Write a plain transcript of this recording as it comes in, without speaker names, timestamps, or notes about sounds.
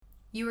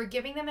you are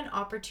giving them an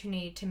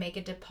opportunity to make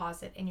a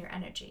deposit in your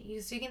energy.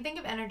 So you can think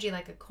of energy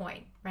like a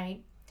coin,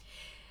 right?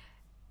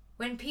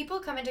 When people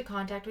come into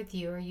contact with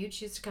you, or you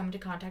choose to come into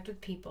contact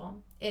with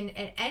people in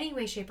any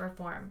way, shape, or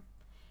form,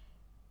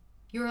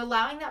 you're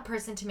allowing that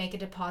person to make a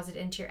deposit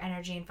into your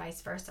energy and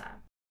vice versa.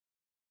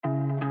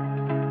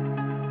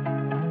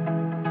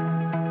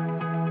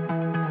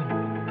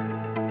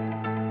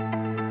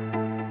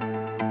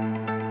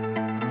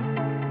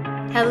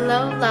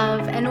 Hello,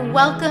 love, and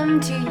welcome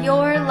to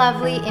your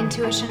lovely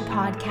Intuition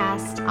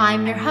podcast.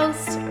 I'm your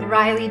host,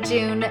 Riley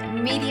June,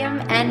 medium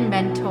and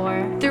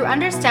mentor. Through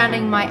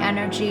understanding my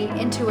energy,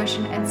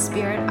 intuition, and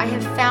spirit, I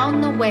have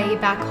found the way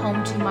back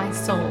home to my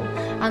soul,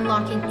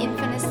 unlocking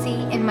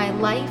infinity in my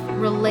life,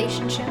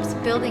 relationships,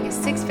 building a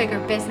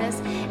six-figure business,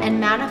 and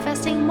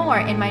manifesting more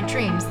in my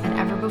dreams than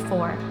ever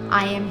before.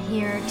 I am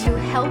here to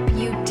help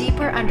you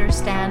deeper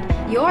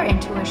understand your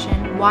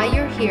intuition, why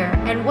you're here,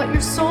 and what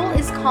your soul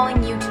is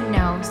calling you to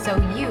know, so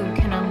you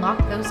can unlock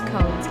those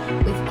codes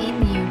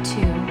within you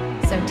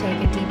too. So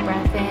take a deep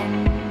breath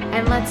in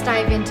and let's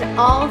dive into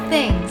all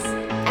things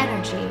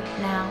energy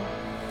now.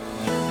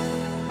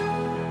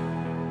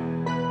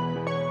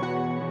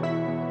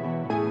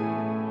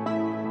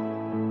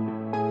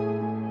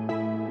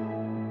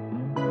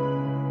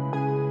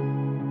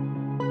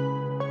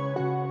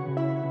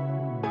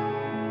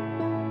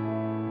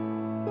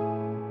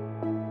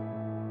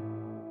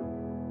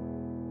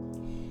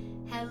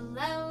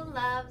 Hello,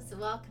 loves.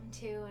 Welcome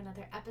to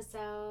another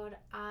episode.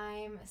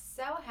 I'm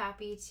so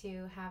happy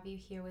to have you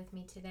here with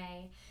me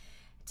today.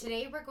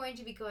 Today we're going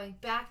to be going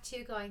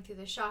through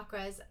the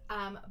chakras,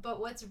 but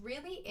what's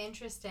really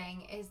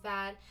interesting is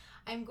that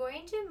I'm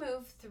going to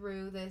move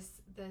through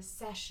this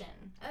session.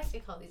 I like to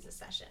call these a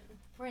session.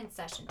 We're in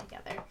session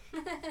together.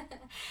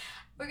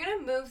 We're going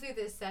to move through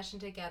this session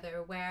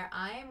together where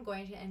I am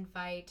going to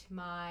invite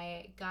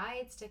my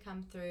guides to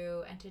come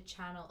through and to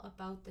channel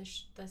about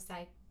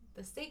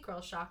the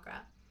sacral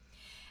chakra.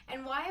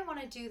 And why I want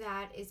to do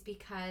that is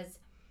because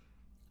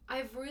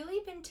I've really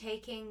been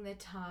taking the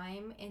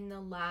time in the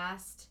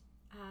last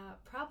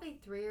probably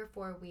 3 or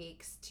 4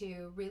 weeks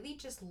to really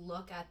just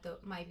look at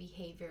my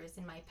behaviors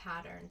and my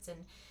patterns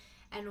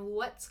and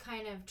what's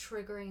kind of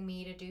triggering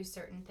me to do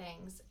certain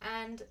things.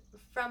 And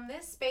from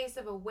this space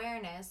of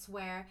awareness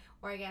or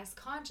I guess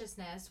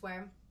consciousness,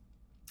 where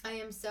I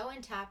am so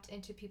tapped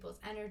into people's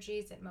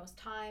energies at most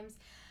times,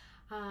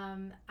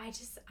 I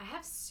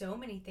have so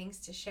many things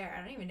to share.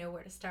 I don't even know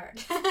where to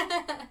start.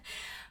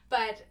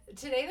 But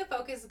today the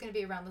focus is going to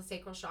be around the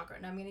sacral chakra.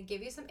 And I'm going to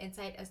give you some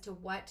insight as to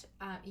what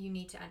you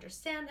need to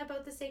understand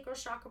about the sacral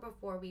chakra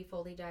before we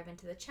fully dive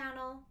into the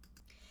channel.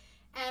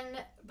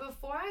 And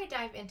before I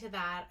dive into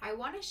that, I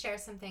want to share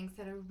some things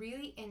that are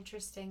really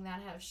interesting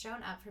that have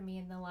shown up for me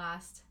in the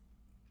last,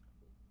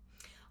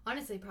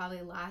 honestly,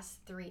 probably last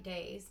 3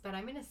 days. But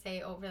I'm going to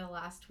say over the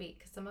last week,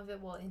 because some of it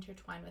will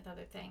intertwine with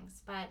other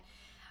things. But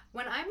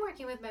when I'm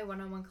working with my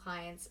one-on-one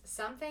clients,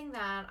 something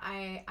that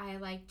I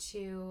like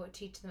to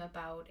teach them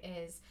about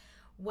is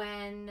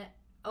when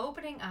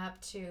opening up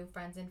to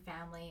friends and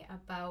family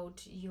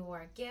about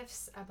your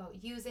gifts, about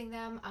using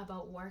them,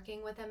 about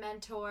working with a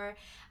mentor,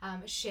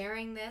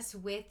 sharing this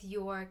with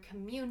your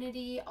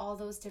community, all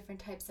those different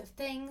types of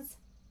things.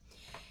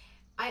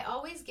 I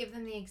always give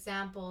them the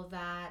example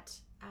that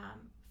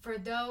for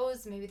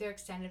those, maybe their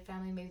extended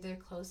family, maybe their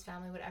close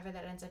family, whatever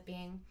that ends up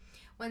being,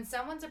 when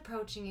someone's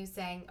approaching you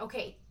saying,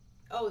 okay,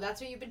 oh,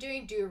 that's what you've been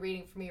doing? Do a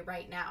reading for me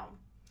right now.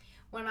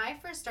 When I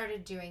first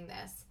started doing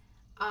this,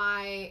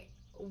 that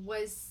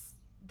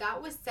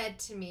was said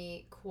to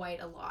me quite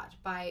a lot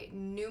by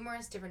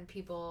numerous different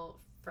people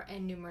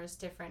in numerous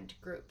different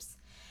groups.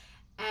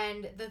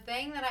 And the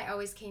thing that I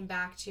always came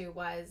back to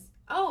was,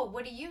 oh,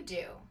 what do you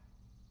do?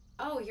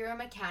 Oh, you're a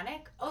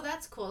mechanic? Oh,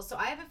 that's cool. So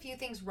I have a few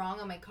things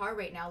wrong on my car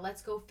right now.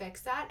 Let's go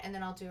fix that, and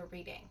then I'll do a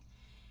reading.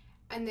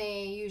 And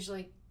they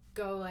usually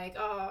go like,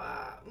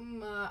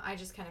 I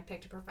just kind of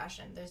picked a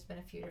profession. There's been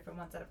a few different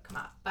ones that have come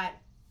up, but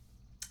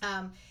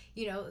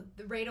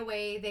right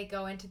away they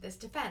go into this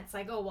defense,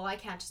 like, oh, well, I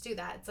can't just do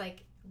that. It's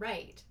like,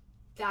 right,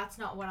 that's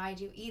not what I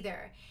do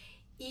either.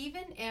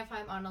 Even if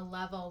I'm on a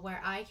level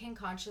where I can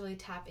consciously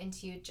tap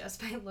into you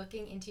just by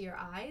looking into your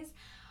eyes,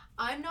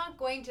 I'm not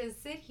going to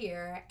sit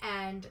here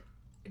and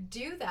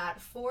do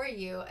that for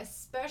you,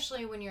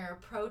 especially when you're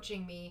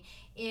approaching me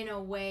in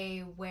a way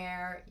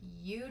where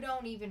you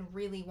don't even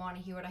really want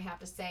to hear what I have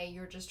to say.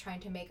 You're just trying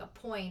to make a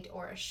point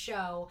or a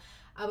show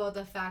about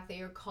the fact that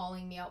you're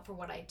calling me out for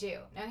what I do.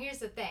 Now, here's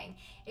the thing.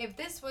 If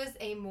this was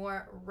a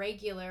more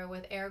regular,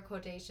 with air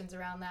quotations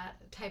around that,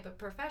 type of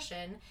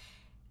profession,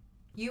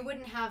 you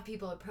wouldn't have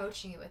people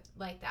approaching you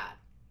like that.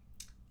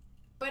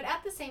 But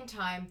at the same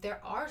time, there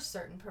are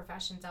certain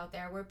professions out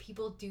there where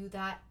people do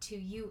that to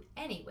you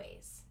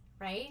anyways,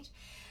 right?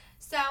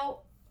 So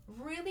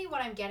really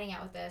what I'm getting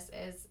at with this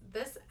is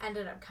this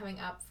ended up coming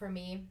up for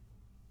me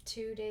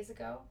 2 days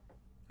ago,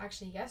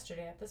 actually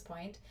yesterday at this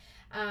point.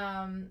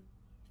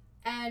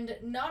 And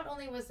not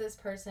only was this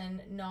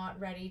person not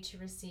ready to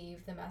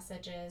receive the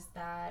messages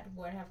that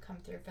would have come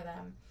through for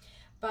them,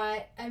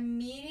 But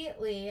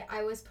immediately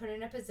I was put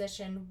in a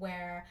position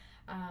where,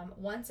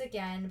 once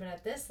again, but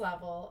at this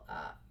level,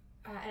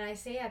 and I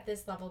say at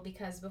this level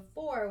because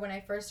before, when I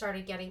first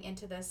started getting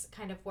into this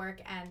kind of work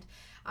and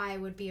I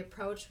would be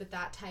approached with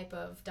that type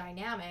of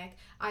dynamic,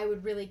 I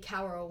would really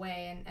cower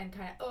away and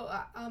kind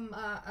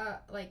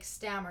of, like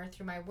stammer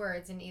through my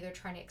words and either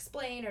trying to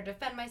explain or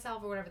defend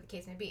myself or whatever the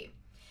case may be.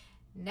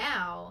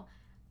 Now,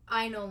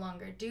 I no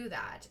longer do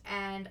that,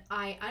 and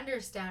I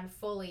understand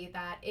fully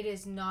that it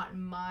is not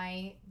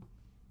my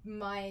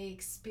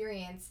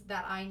experience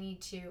that I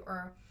need to,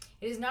 or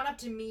it is not up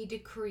to me to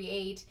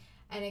create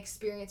an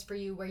experience for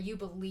you where you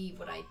believe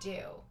what I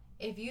do.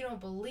 If you don't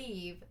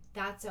believe,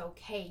 that's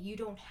okay. You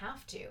don't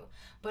have to.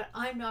 But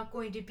I'm not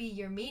going to be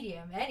your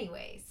medium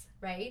anyways,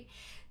 right?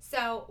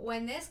 So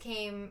when this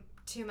came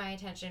to my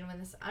attention, when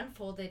this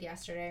unfolded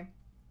yesterday,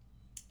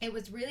 it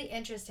was really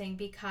interesting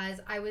because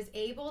I was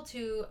able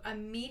to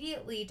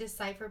immediately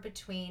decipher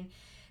between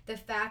the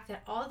fact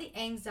that all the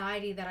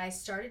anxiety that I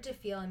started to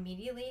feel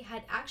immediately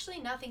had actually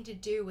nothing to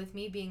do with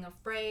me being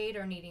afraid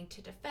or needing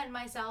to defend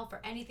myself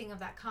or anything of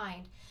that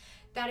kind.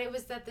 That it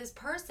was that this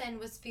person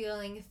was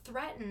feeling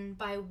threatened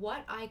by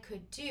what I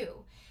could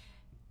do.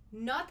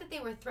 Not that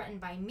they were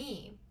threatened by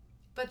me,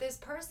 but this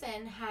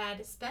person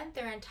had spent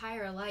their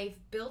entire life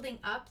building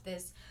up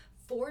this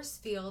force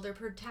field or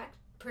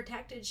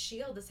protected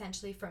shield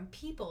essentially from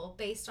people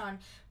based on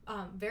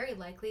very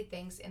likely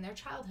things in their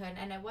childhood.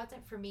 And it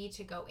wasn't for me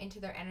to go into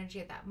their energy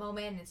at that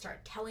moment and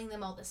start telling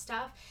them all this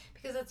stuff,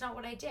 because that's not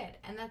what I did,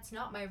 and that's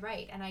not my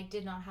right, and I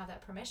did not have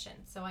that permission,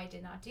 so I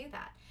did not do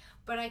that.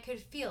 But I could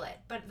feel it.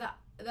 But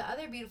the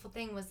other beautiful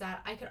thing was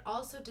that I could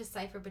also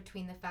decipher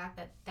between the fact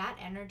that that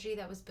energy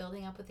that was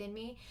building up within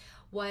me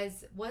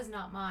was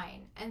not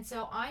mine. And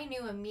so I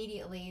knew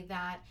immediately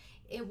that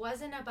it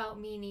wasn't about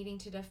me needing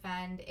to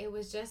defend. It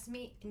was just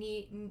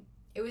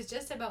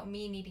about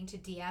me needing to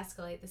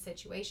de-escalate the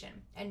situation.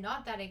 And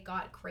not that it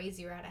got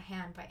crazy or out of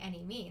hand by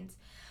any means,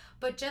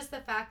 but just the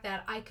fact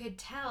that I could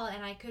tell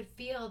and I could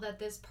feel that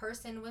this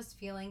person was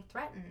feeling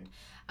threatened.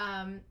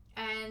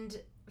 And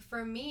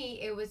for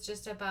me, it was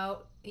just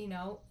about,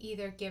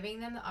 either giving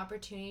them the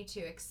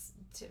opportunity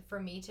for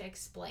me to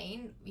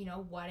explain,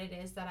 what it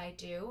is that I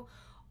do,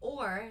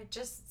 or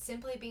just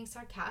simply being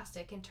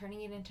sarcastic and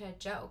turning it into a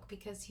joke,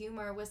 because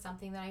humor was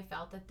something that I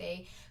felt that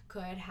they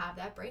could have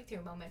that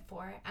breakthrough moment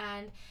for.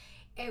 And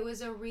it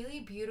was a really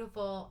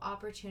beautiful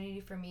opportunity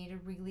for me to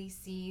really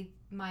see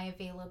my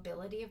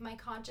availability of my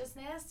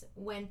consciousness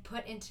when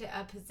put into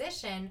a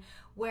position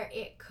where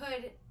it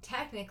could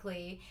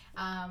technically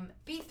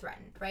be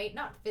threatened, right?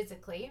 Not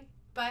physically,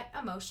 but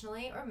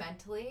emotionally or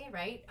mentally,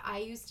 right? I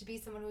used to be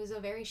someone who was a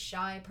very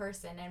shy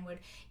person and would,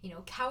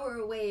 cower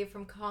away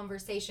from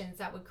conversations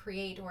that would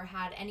create or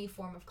had any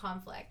form of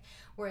conflict.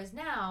 Whereas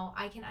now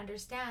I can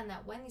understand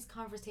that when these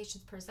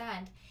conversations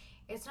present,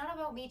 it's not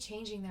about me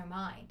changing their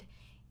mind.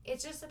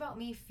 It's just about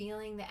me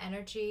feeling the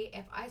energy.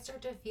 If I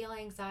start to feel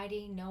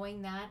anxiety,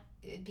 knowing that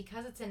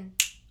because it's an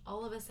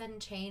all of a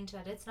sudden change,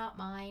 that it's not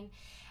mine,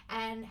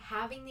 and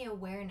having the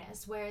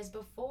awareness. Whereas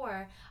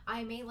before,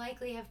 I may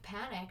likely have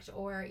panicked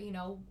or,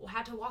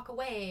 had to walk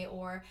away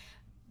or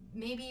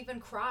maybe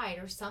even cried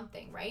or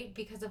something, right?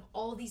 Because of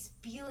all these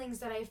feelings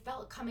that I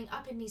felt coming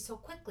up in me so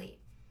quickly.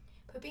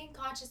 But being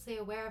consciously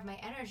aware of my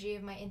energy,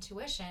 of my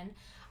intuition,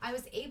 I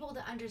was able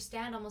to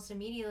understand almost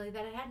immediately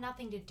that it had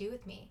nothing to do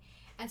with me.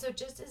 And so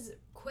just as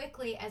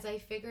quickly as I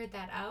figured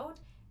that out,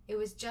 it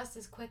was just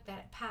as quick that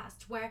it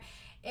passed, where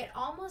it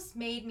almost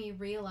made me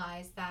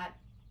realize that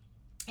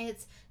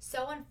it's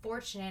so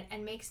unfortunate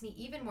and makes me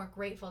even more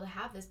grateful to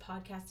have this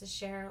podcast to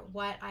share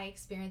what I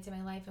experience in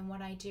my life and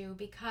what I do,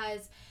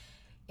 because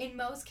in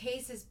most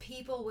cases,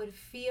 people would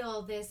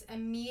feel this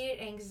immediate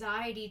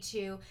anxiety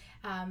to,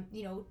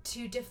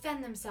 to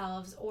defend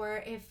themselves,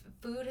 or if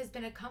food has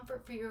been a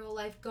comfort for your whole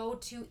life, go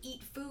to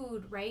eat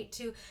food, right?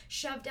 To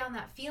shove down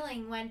that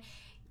feeling, when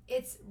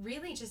it's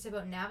really just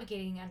about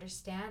navigating,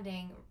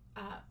 understanding,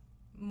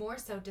 more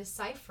so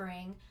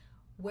deciphering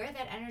where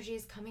that energy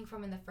is coming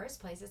from in the first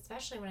place,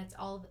 especially when it's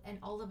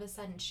all of a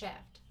sudden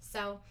shift.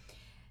 So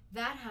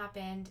that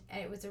happened,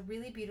 and it was a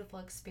really beautiful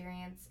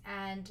experience.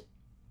 And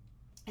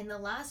in the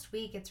last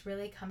week, it's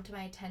really come to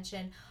my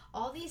attention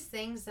all these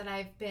things that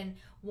I've been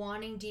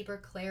wanting deeper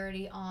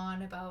clarity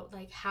on, about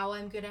like how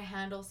I'm going to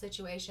handle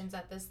situations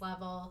at this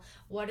level,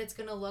 what it's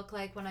going to look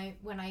like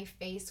when I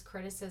face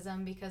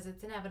criticism, because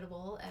it's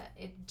inevitable.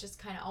 It just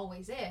kind of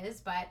always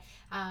is, but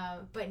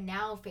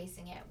now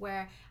facing it,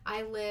 where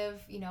I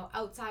live,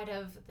 outside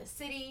of the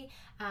city,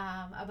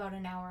 about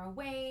an hour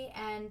away,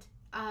 and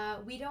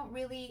we don't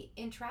really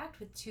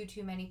interact with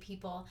too many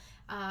people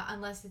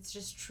unless it's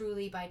just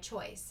truly by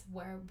choice,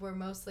 where we're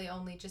mostly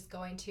only just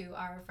going to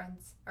our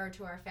friends or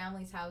to our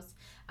family's house,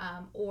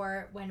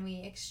 or when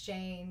we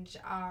exchange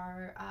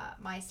our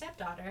my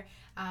stepdaughter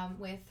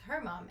with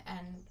her mom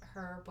and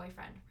her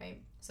boyfriend,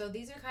 right? So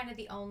these are kind of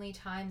the only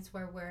times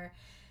where we're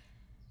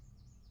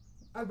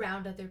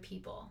around other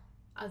people.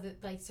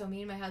 so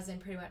me and my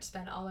husband pretty much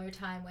spend all our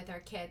time with our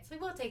kids.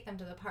 Like, we'll take them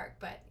to the park,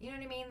 but you know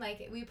what I mean?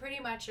 Like, we pretty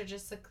much are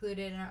just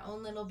secluded in our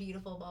own little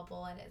beautiful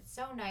bubble, and it's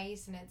so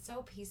nice and it's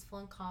so peaceful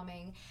and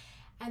calming.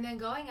 And then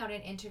going out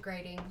and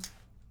integrating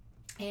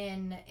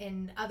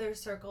in other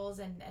circles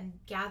and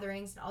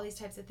gatherings and all these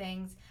types of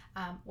things.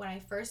 When I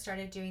first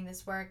started doing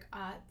this work,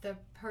 the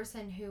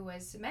person who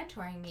was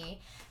mentoring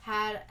me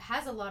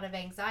has a lot of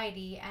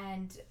anxiety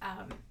and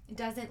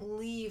doesn't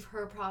leave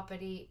her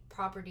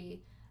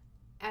property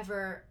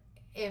ever,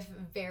 if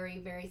very,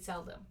 very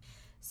seldom.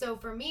 So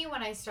for me,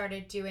 when I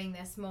started doing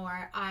this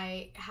more,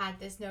 I had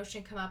this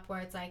notion come up where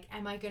it's like,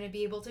 am I going to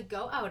be able to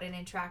go out and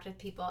interact with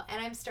people?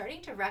 And I'm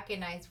starting to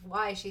recognize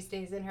why she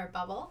stays in her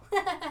bubble.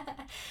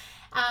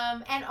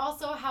 And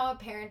also how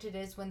apparent it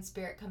is when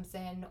spirit comes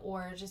in,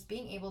 or just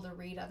being able to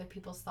read other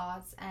people's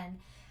thoughts.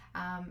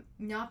 And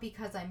not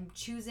because I'm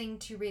choosing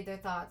to read their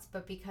thoughts,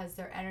 but because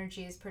their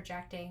energy is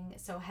projecting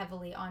so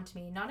heavily onto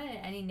me, not in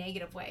any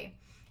negative way,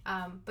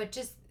 but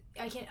just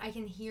I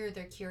can hear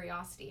their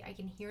curiosity. I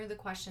can hear the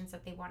questions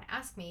that they want to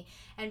ask me.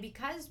 And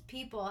because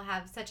people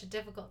have such a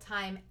difficult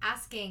time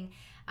asking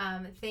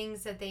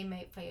things that they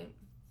might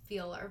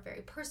feel are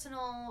very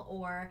personal,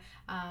 or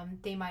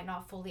they might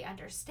not fully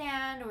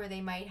understand, or they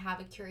might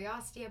have a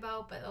curiosity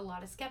about, but a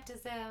lot of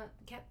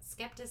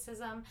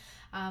skepticism,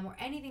 or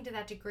anything to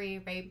that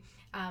degree, right?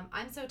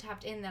 I'm so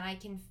tapped in that I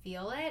can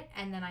feel it,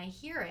 and then I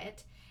hear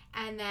it.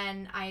 And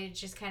then I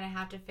just kind of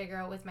have to figure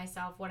out with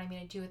myself what I'm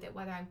going to do with it,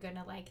 whether I'm going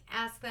to like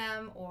ask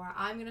them, or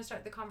I'm going to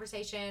start the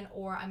conversation,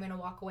 or I'm going to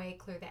walk away,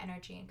 clear the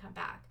energy, and come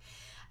back.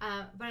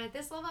 But at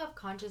this level of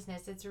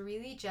consciousness, it's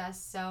really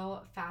just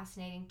so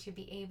fascinating to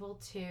be able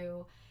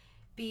to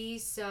be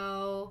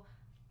so,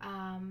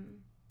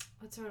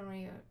 what sort of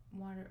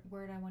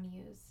word I want to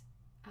use?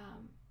 I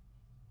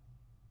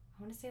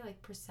want to say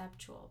like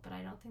perceptual, but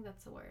I don't think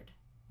that's the word.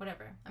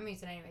 Whatever, I'm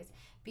using it anyways.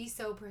 Be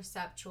so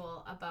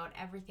perceptual about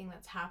everything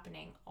that's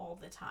happening all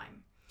the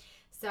time.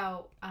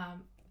 So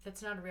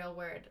that's not a real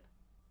word.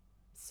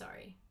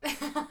 Sorry.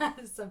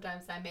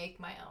 Sometimes I make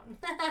my own.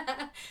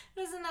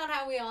 Isn't that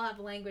how we all have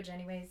language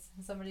anyways?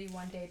 Somebody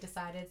one day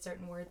decided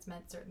certain words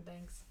meant certain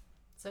things.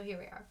 So here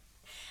we are.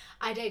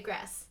 I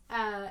digress.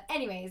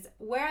 Anyways,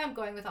 where I'm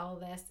going with all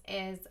of this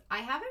is I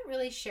haven't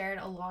really shared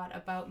a lot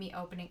about me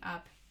opening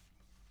up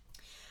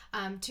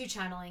to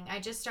channeling. I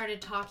just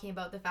started talking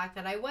about the fact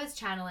that I was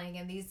channeling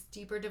and these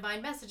deeper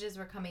divine messages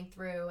were coming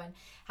through, and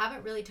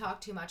haven't really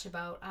talked too much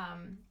about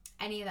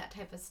any of that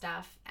type of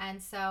stuff.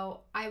 And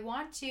so I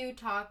want to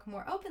talk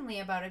more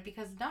openly about it,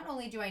 because not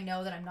only do I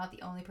know that I'm not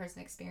the only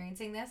person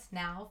experiencing this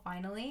now,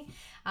 finally,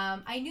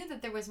 I knew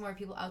that there was more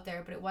people out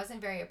there, but it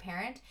wasn't very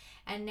apparent.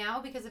 And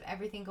now, because of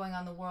everything going on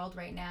in the world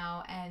right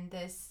now, and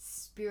this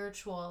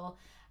spiritual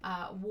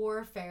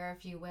warfare,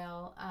 if you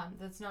will,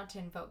 that's not to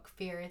invoke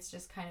fear, it's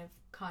just kind of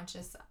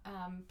conscious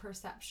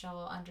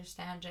perceptual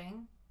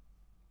understanding.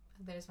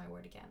 There's my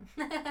word again.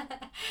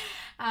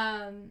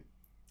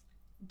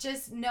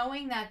 Just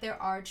knowing that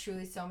there are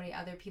truly so many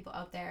other people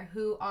out there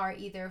who are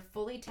either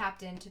fully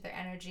tapped into their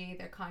energy,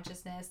 their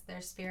consciousness,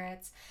 their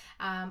spirits,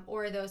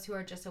 or those who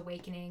are just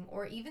awakening,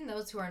 or even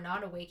those who are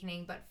not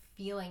awakening but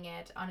feeling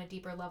it on a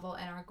deeper level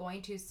and are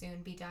going to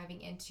soon be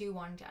diving into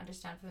wanting to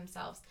understand for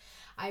themselves.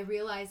 I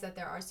realize that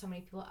there are so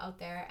many people out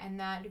there, and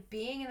that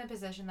being in the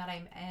position that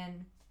I'm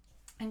in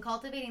and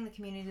cultivating the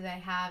community that I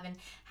have, and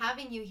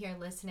having you here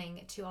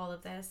listening to all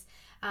of this,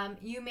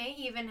 you may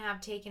even have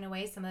taken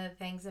away some of the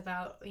things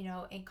about,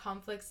 in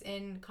conflicts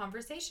in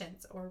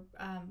conversations, or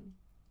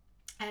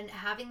and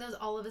having those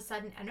all of a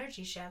sudden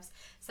energy shifts.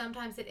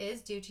 Sometimes it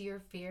is due to your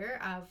fear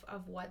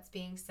of what's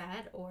being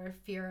said, or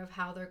fear of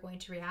how they're going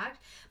to react.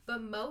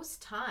 But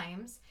most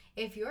times,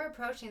 if you're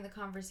approaching the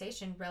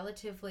conversation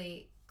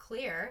relatively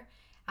clear,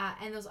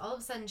 and those all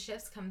of a sudden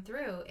shifts come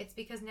through, it's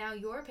because now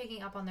you're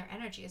picking up on their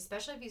energy,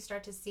 especially if you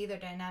start to see their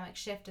dynamic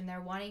shift and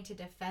they're wanting to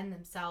defend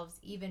themselves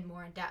even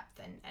more in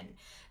depth,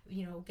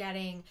 and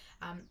getting,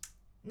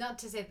 not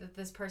to say that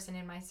this person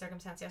in my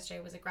circumstance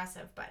yesterday was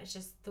aggressive, but it's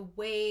just the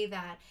way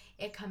that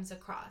it comes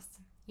across.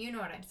 You know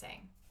what I'm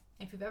saying.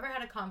 If you've ever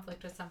had a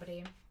conflict with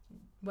somebody,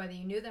 whether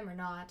you knew them or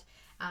not,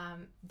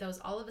 those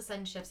all of a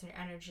sudden shifts in your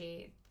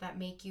energy that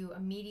make you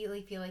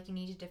immediately feel like you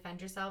need to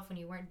defend yourself when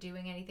you weren't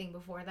doing anything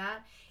before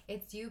that,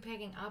 it's you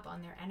picking up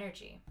on their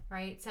energy,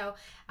 right? So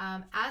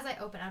as I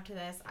open up to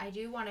this, I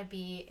do want to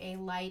be a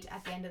light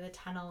at the end of the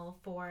tunnel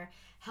for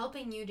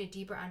helping you to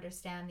deeper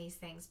understand these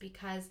things,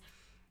 because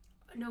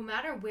no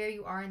matter where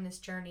you are in this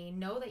journey,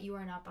 know that you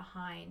are not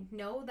behind.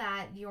 Know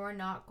that you're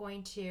not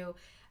going to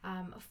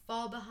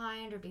fall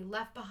behind or be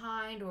left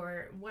behind,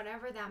 or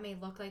whatever that may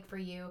look like for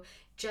you,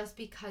 just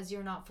because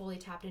you're not fully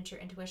tapped into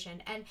your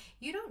intuition. And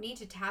you don't need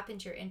to tap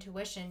into your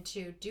intuition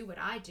to do what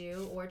I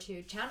do, or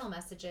to channel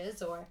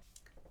messages, or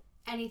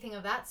anything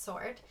of that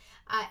sort.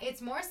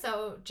 It's more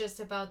so just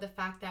about the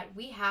fact that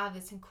we have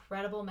this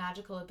incredible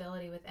magical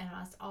ability within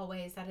us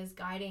always that is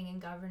guiding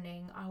and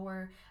governing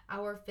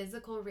our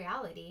physical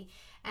reality.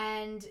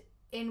 And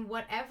in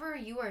whatever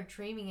you are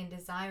dreaming and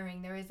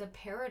desiring, there is a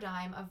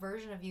paradigm, a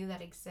version of you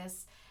that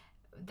exists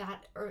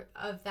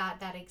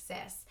that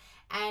exists.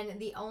 And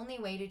the only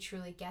way to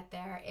truly get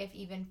there, if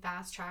even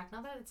fast track,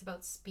 not that it's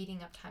about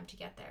speeding up time to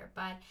get there,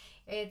 but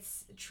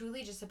it's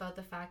truly just about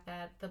the fact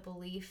that the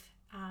belief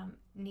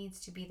needs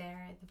to be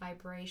there, the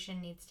vibration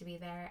needs to be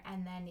there,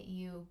 and then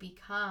you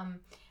become,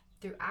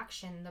 through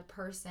action,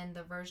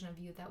 the version of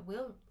you that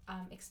will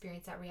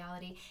experience that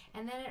reality.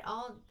 And then it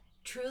all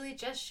truly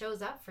just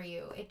shows up for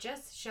you. It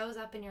just shows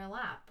up in your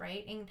lap,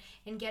 right?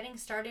 In getting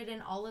started in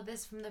all of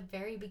this from the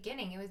very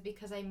beginning, it was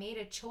because I made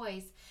a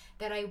choice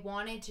that I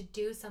wanted to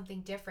do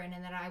something different,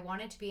 and that I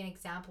wanted to be an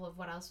example of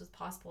what else was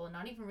possible, and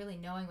not even really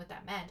knowing what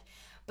that meant.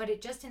 But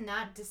it just, in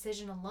that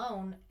decision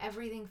alone,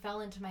 everything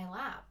fell into my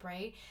lap,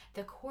 right?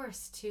 The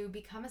course to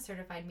become a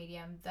certified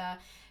medium, the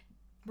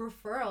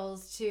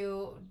referrals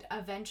to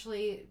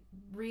eventually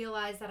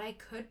realize that I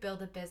could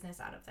build a business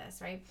out of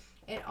this, right?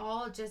 It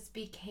all just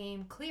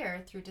became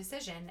clear through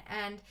decision.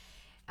 And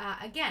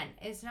again,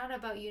 it's not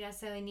about you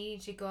necessarily needing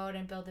to go out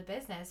and build a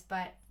business,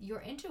 but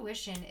your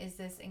intuition is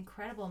this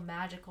incredible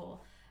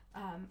magical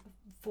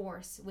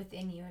force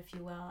within you, if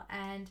you will.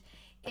 And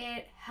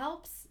it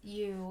helps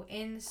you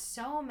in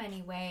so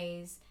many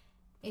ways,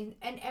 in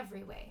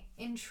every way,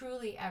 in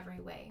truly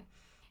every way.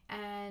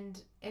 And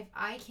if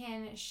I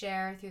can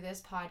share through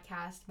this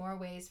podcast more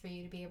ways for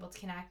you to be able to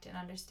connect and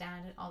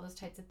understand and all those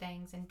types of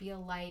things, and be a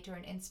light or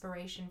an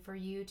inspiration for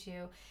you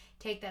to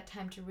take that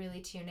time to really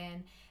tune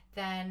in,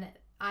 then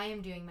I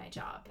am doing my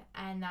job.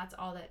 And that's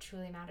all that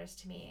truly matters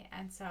to me.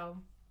 And so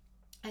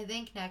I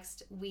think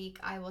next week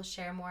I will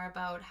share more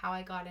about how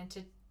I got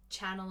into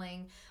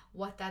channeling,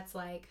 what that's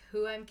like,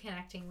 who I'm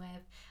connecting with.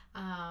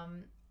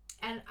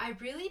 And I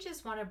really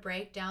just want to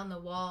break down the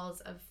walls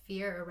of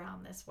fear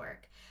around this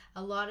work.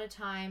 A lot of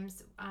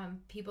times,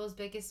 people's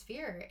biggest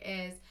fear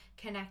is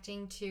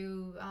connecting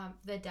to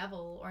the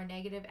devil or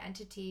negative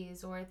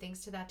entities or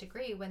things to that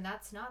degree, when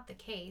that's not the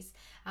case.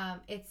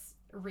 It's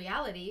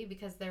reality,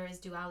 because there is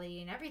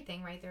duality in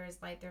everything, right? There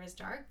is light, there is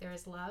dark, there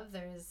is love,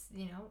 there is,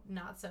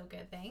 not so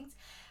good things.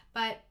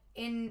 But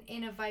in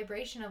a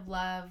vibration of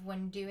love,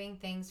 when doing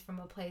things from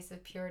a place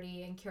of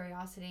purity and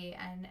curiosity,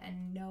 and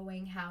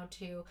knowing how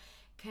to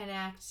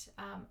connect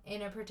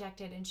in a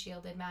protected and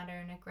shielded manner,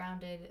 and a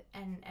grounded,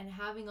 and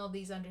having all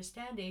these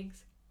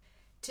understandings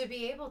to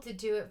be able to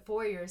do it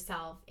for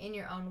yourself in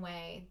your own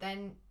way,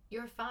 then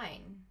you're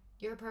fine.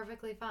 You're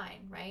perfectly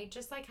fine, right?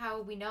 Just like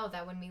how we know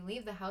that when we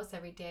leave the house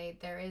every day,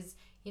 there is,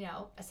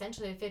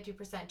 essentially a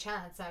 50%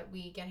 chance that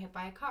we get hit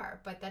by a car.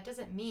 But that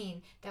doesn't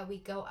mean that we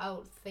go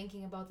out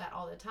thinking about that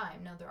all the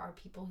time. Now, there are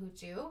people who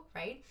do,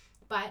 right?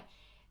 But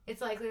it's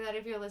likely that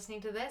if you're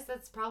listening to this,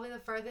 that's probably the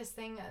furthest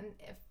thing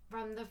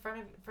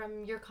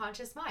from your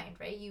conscious mind,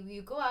 right?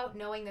 You go out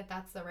knowing that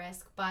that's the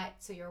risk, but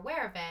so you're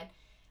aware of it,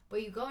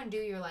 but you go and do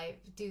your life,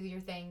 do your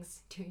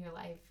things, do your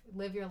life,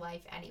 live your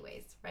life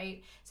anyways,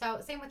 right?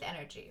 So same with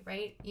energy,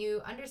 right?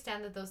 You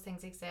understand that those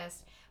things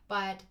exist,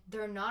 but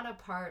they're not a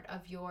part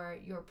of your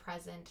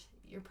present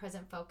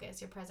focus,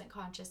 your present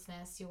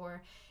consciousness,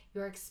 your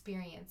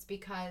experience,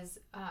 because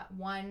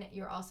one,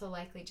 you're also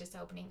likely just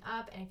opening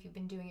up, and if you've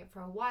been doing it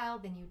for a while,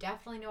 then you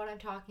definitely know what I'm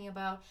talking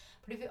about.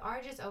 But if you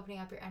are just opening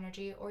up your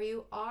energy, or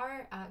you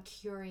are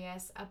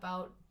curious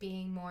about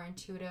being more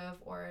intuitive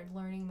or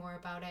learning more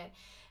about it,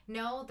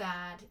 know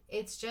that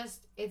it's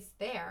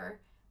there,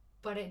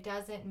 but it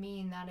doesn't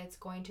mean that it's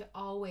going to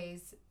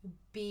always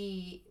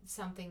be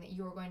something that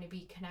you're going to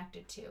be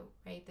connected to,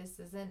 right? This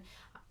isn't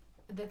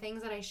the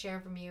things that I share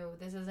from you,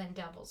 this isn't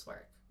devil's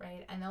work,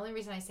 right? And the only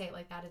reason I say it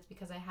like that is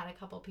because I had a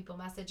couple people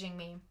messaging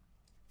me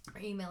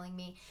or emailing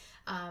me,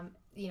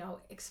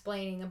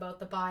 explaining about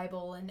the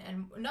Bible,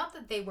 and not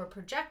that they were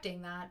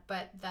projecting that,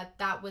 but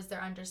that was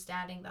their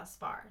understanding thus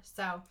far.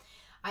 So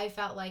I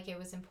felt like it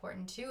was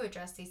important to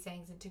address these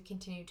things and to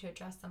continue to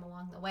address them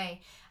along the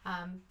way,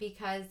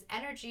 because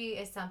energy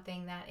is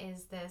something that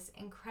is this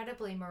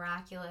incredibly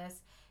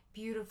miraculous,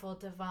 beautiful,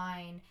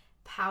 divine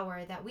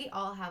power that we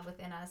all have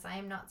within us. I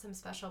am not some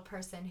special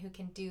person who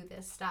can do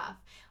this stuff.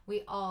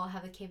 We all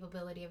have the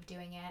capability of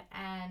doing it.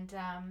 And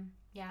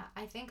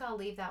I think I'll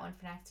leave that one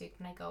for next week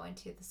when I go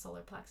into the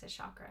solar plexus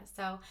chakra.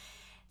 So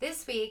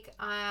this week,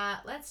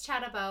 let's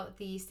chat about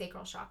the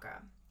sacral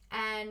chakra.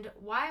 And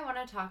why I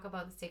want to talk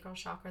about the sacral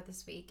chakra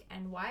this week,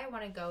 and why I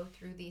want to go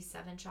through these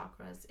 7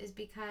 chakras, is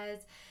because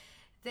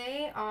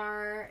they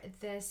are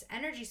this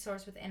energy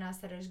source within us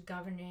that is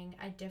governing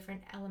a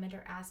different element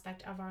or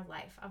aspect of our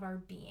life, of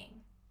our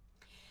being.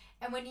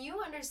 And when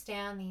you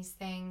understand these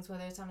things,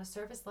 whether it's on a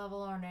surface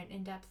level or on an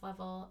in-depth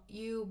level,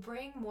 you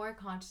bring more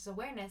conscious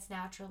awareness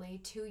naturally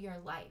to your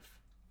life.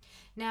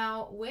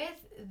 Now,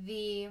 with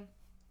the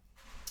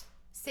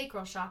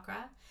sacral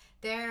chakra,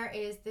 there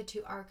is the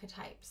 2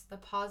 archetypes, the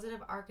positive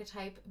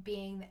archetype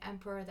being the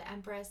emperor, the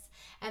empress,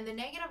 and the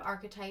negative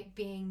archetype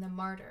being the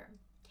martyr.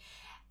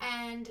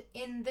 And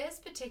in this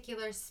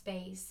particular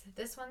space,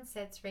 this one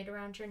sits right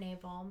around your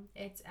navel.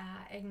 It's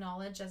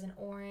acknowledged as an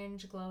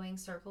orange glowing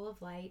circle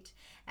of light.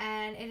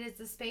 And it is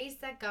the space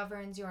that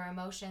governs your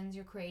emotions,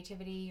 your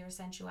creativity, your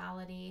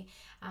sensuality,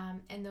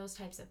 and those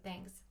types of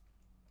things.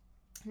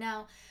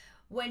 Now,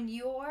 When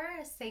your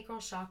sacral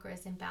chakra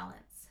is in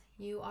balance,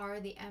 you are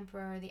the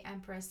emperor, the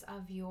empress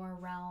of your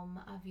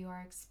realm, of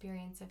your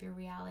experience, of your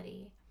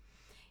reality.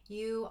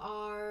 You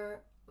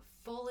are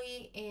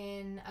fully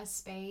in a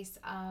space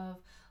of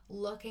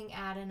looking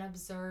at and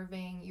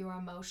observing your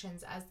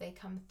emotions as they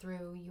come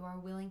through. You are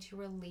willing to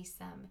release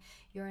them.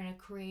 You're in a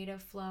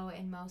creative flow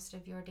in most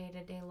of your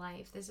day-to-day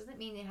life. This doesn't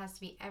mean it has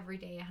to be every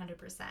day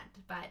 100%,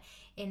 but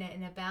in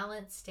a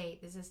balanced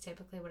state, this is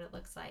typically what it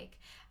looks like.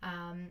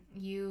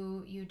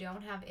 You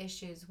don't have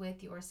issues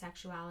with your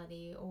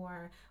sexuality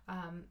or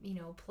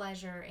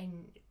pleasure,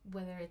 in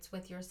whether it's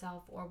with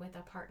yourself or with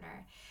a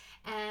partner.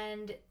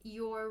 And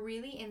you're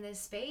really in this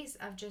space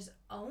of just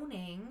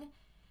owning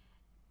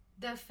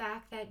the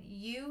fact that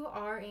you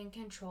are in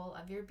control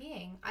of your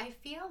being. I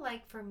feel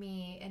like for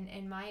me, and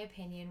in my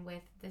opinion,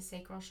 with the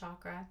sacral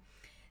chakra,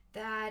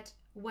 that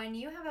when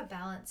you have a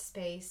balanced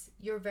space,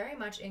 you're very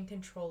much in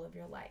control of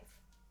your life,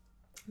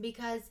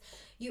 because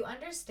you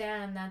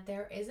understand that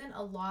there isn't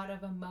a lot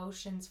of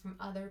emotions from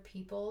other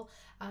people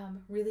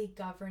really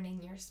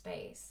governing your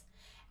space.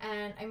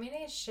 And I'm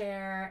going to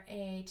share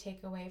a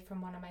takeaway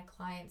from one of my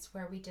clients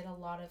where we did a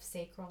lot of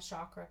sacral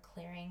chakra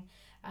clearing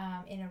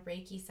in a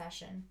Reiki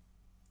session.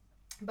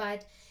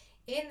 But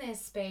in this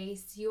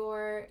space,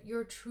 you're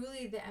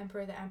truly the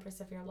emperor, the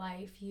empress of your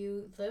life.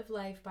 You live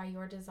life by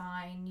your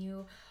design.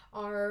 You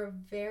are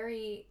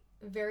very,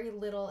 very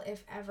little,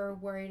 if ever,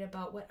 worried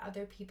about what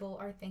other people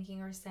are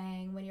thinking or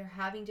saying. When you're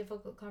having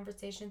difficult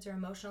conversations or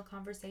emotional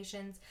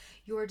conversations,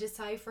 you're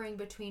deciphering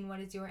between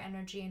what is your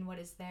energy and what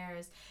is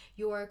theirs.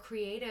 You're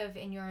creative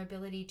in your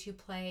ability to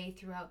play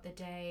throughout the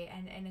day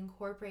and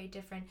incorporate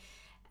different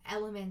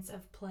elements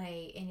of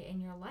play in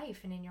your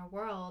life and in your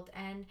world.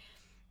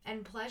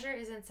 And pleasure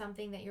isn't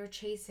something that you're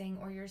chasing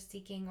or you're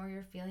seeking or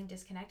you're feeling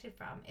disconnected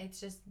from.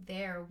 It's just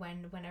there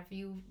whenever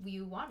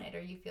you want it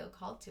or you feel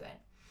called to it.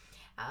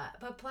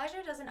 But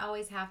pleasure doesn't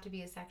always have to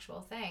be a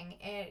sexual thing.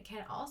 It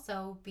can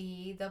also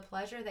be the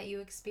pleasure that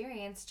you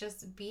experience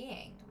just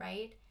being,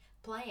 right?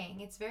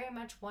 Playing. It's very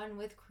much one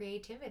with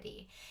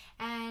creativity.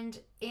 And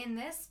in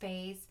this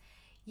space,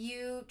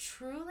 you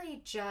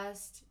truly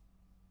just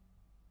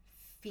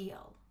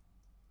feel.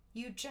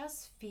 You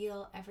just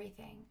feel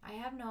everything. I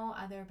have no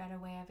other better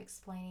way of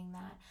explaining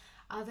that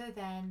other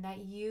than that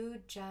you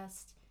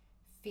just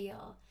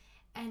feel.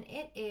 And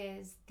it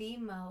is the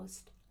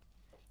most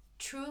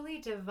truly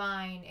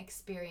divine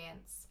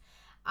experience.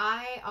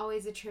 I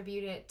always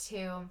attribute it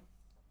to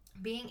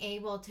being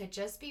able to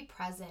just be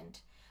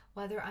present,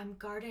 whether I'm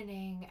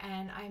gardening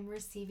and I'm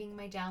receiving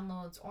my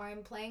downloads, or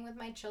I'm playing with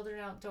my children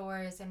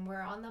outdoors and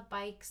we're on the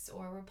bikes,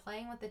 or we're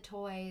playing with the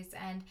toys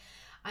and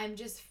I'm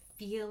just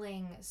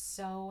feeling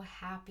so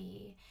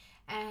happy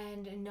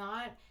and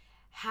not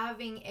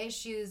having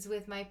issues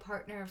with my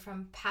partner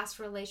from past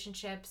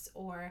relationships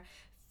or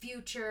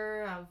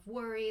future of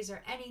worries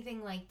or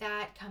anything like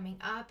that coming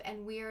up,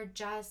 and we're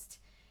just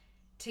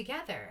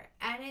together.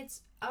 And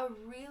it's a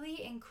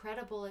really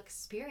incredible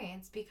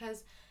experience,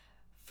 because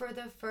for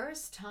the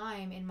first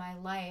time in my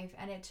life,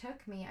 and it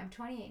took me, I'm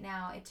 28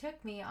 now, it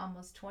took me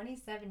almost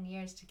 27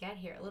 years to get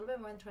here, a little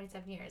bit more than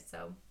 27 years.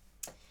 So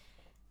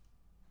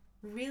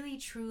really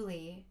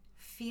truly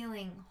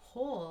feeling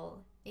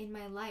whole in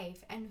my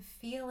life and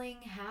feeling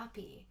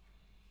happy.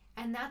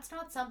 And that's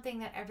not something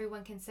that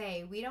everyone can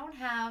say. We don't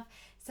have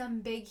some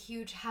big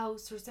huge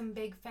house or some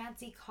big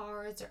fancy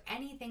cars or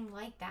anything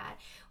like that.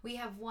 We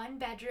have one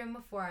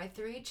bedroom for our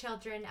 3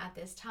 children at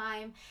this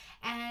time,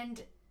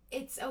 and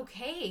it's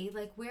okay.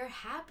 Like, we're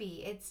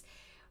happy.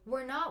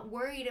 We're not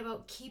worried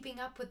about keeping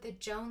up with the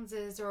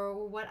Joneses or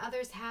what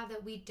others have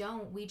that we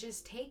don't. We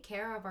just take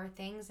care of our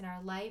things in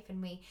our life,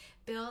 and we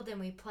build and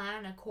we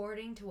plan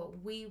according to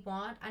what we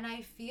want. And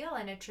I feel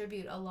and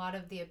attribute a lot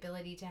of the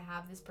ability to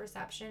have this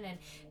perception and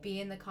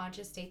be in the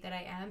conscious state that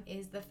I am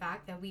is the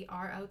fact that we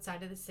are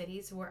outside of the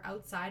cities. We're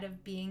outside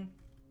of being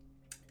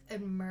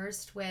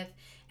immersed with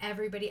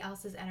everybody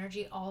else's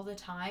energy all the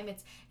time.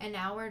 It's an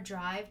hour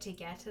drive to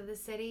get to the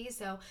city.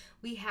 So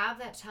we have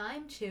that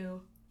time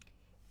to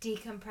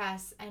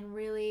decompress and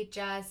really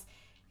just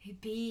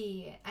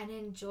be and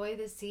enjoy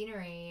the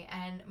scenery.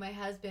 And my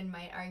husband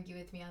might argue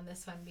with me on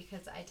this one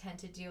because I tend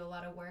to do a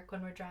lot of work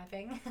when we're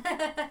driving.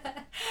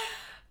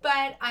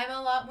 But I'm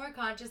a lot more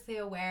consciously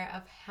aware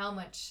of how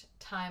much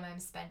time I'm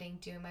spending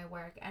doing my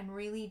work, and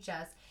really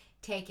just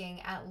taking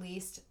at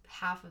least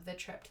half of the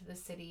trip to the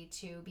city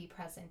to be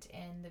present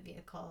in the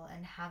vehicle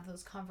and have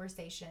those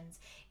conversations,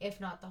 if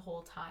not the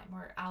whole time,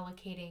 or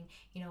allocating,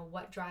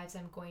 what drives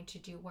I'm going to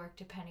do work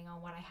depending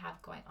on what I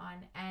have going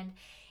on. And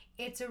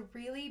it's a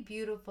really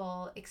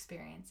beautiful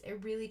experience.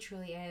 It really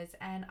truly is.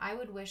 And I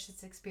would wish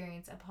this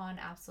experience upon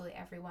absolutely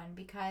everyone,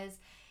 because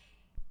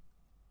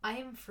I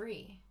am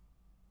free.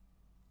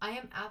 I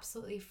am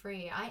absolutely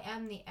free. I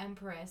am the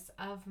empress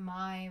of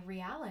my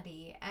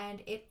reality,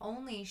 and it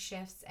only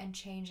shifts and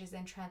changes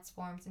and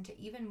transforms into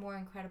even more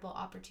incredible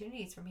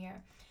opportunities from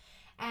here.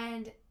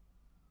 And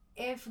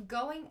if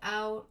going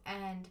out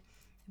and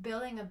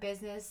building a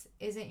business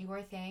isn't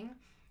your thing,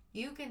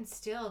 you can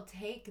still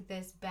take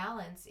this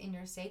balance in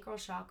your sacral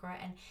chakra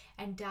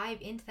and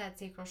dive into that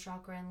sacral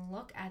chakra and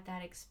look at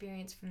that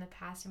experience from the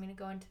past. I'm going to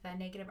go into the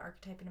negative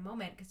archetype in a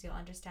moment because you'll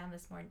understand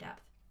this more in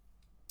depth.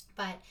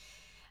 But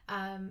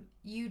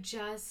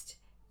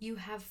you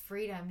have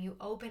freedom, you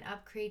open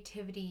up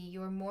creativity,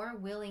 you're more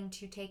willing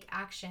to take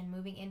action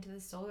moving into the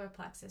solar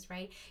plexus,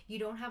 right? You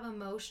don't have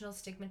emotional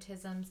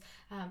stigmatisms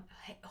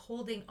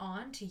holding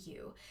on to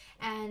you.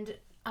 And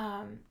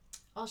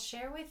I'll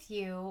share with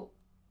you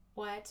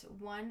what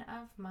one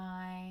of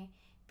my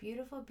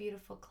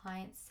beautiful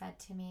clients said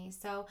to me.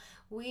 So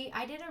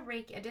I did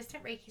a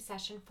distant Reiki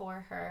session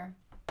for her.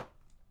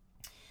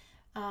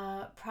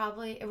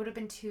 Probably it would have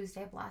been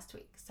Tuesday of last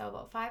week, so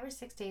about 5 or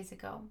 6 days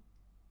ago.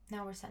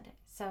 Now we're Sunday,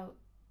 so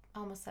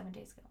almost 7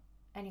 days ago.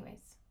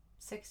 Anyways,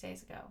 6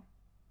 days ago.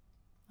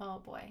 Oh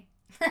boy.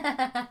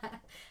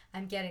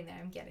 I'm getting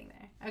there.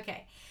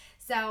 Okay,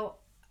 so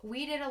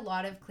we did a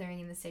lot of clearing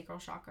in the sacral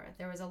chakra.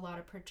 There was a lot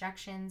of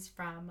projections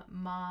from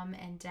mom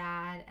and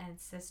dad and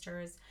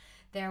sisters.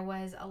 There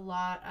was a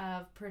lot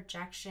of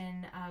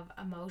projection of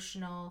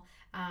emotional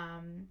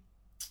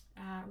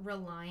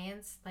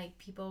reliance, like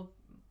people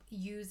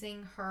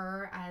using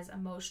her as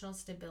emotional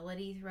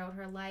stability throughout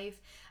her life,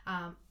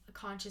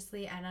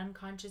 consciously and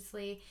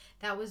unconsciously.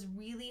 That was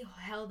really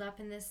held up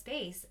in this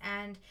space.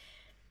 And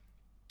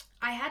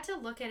I had to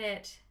look at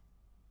it,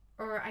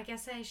 or I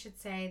guess I should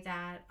say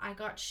that I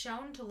got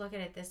shown to look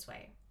at it this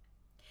way.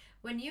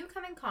 When you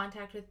come in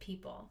contact with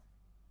people,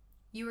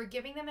 you are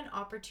giving them an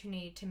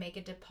opportunity to make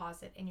a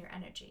deposit in your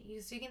energy.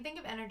 So you can think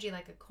of energy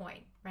like a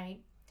coin,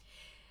 right?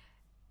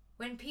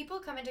 When people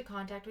come into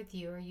contact with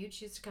you, or you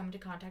choose to come into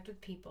contact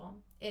with people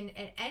in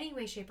any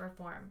way, shape, or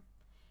form,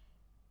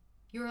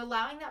 you're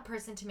allowing that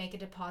person to make a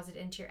deposit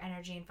into your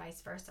energy and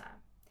vice versa.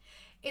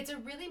 It's a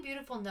really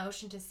beautiful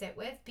notion to sit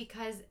with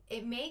because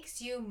it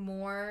makes you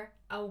more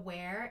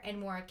aware and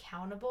more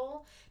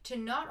accountable to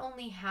not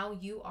only how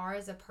you are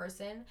as a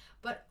person,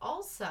 but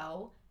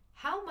also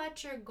how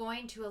much you're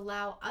going to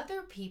allow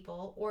other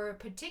people, or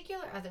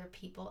particular other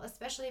people,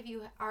 especially if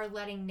you are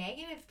letting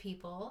negative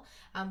people,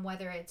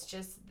 whether it's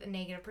just the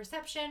negative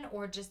perception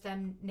or just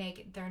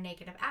their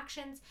negative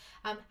actions,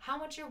 how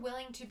much you're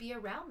willing to be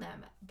around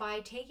them by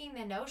taking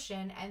the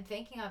notion and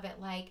thinking of it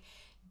like,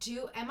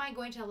 am I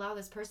going to allow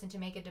this person to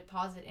make a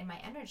deposit in my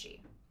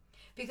energy?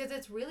 Because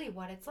it's really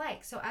what it's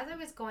like. So as I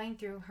was going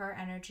through her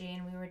energy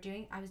and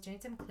I was doing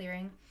some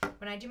clearing.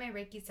 When I do my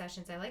Reiki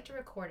sessions, I like to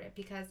record it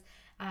because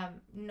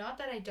not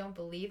that I don't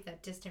believe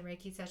that distant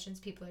Reiki sessions,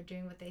 people are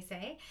doing what they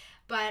say,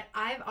 but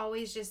I've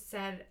always just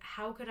said,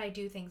 how could I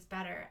do things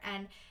better?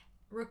 And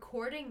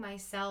recording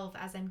myself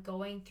as I'm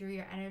going through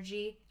your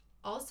energy,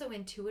 also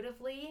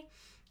intuitively,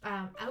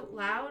 out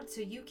loud,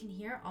 so you can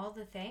hear all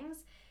the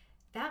things,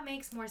 that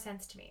makes more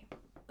sense to me.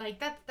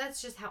 Like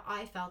that's just how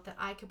I felt that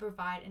I could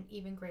provide an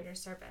even greater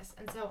service.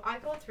 And so I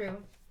go through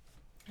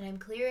and I'm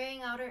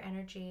clearing out her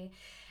energy,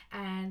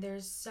 and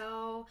there's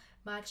so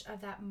much of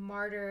that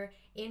martyr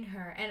in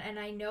her. And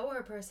I know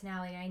her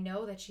personality. I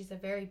know that she's a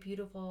very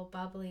beautiful,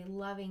 bubbly,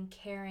 loving,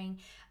 caring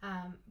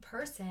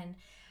person.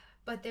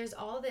 But there's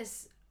all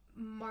this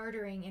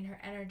martyring in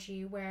her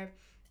energy where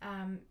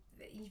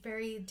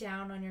very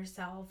down on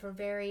yourself, or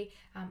very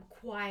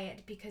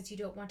quiet because you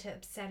don't want to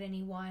upset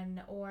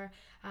anyone, or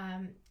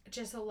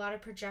just a lot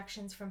of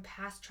projections from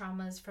past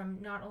traumas, from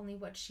not only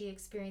what she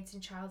experienced in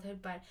childhood,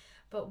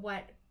 but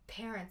what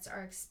parents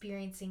are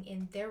experiencing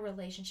in their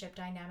relationship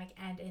dynamic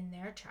and in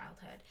their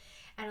childhood.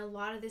 And a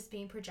lot of this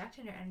being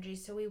projected in her energy.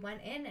 So we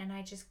went in and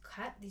I just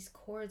cut these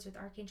cords with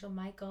Archangel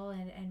Michael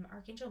and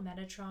Archangel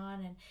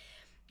Metatron, and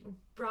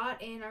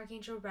brought in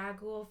Archangel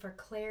Raguel for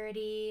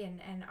clarity,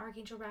 and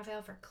Archangel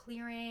Raphael for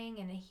clearing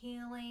and a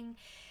healing.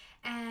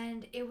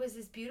 And it was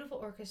this beautiful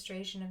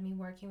orchestration of me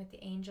working with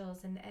the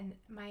angels, and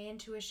my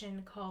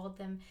intuition called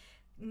them,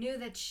 knew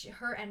that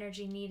her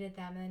energy needed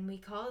them, and we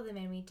called them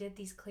and we did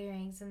these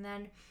clearings. And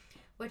then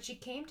what she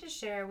came to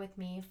share with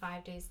me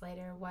 5 days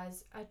later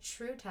was a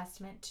true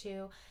testament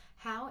to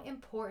how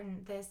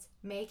important this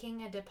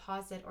making a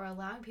deposit, or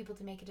allowing people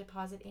to make a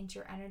deposit into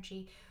your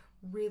energy,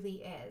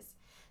 really is.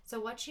 So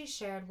what she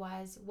shared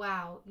was,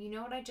 wow, you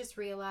know what I just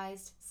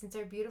realized? Since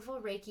our beautiful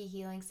Reiki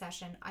healing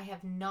session, I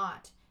have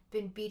not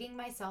been beating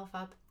myself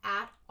up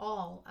at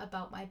all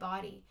about my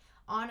body.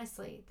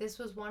 Honestly, this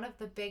was one of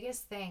the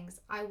biggest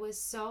things. I was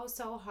so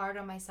hard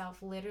on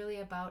myself, literally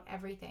about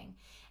everything.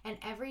 And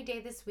every day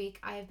this week,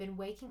 I have been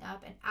waking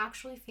up and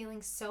actually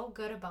feeling so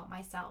good about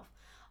myself,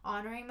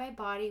 honoring my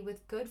body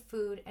with good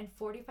food and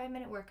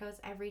 45-minute workouts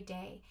every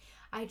day.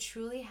 I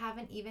truly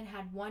haven't even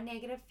had one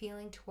negative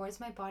feeling towards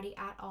my body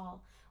at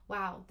all.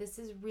 Wow, this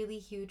is really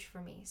huge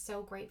for me.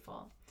 So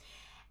grateful.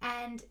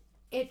 And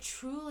it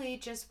truly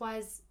just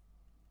was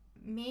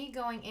me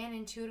going in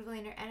intuitively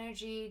in her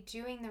energy,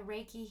 doing the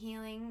Reiki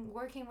healing,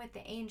 working with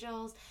the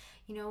angels,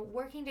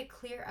 working to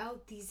clear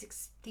out these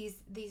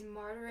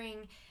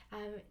martyring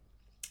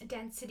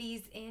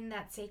densities in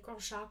that sacral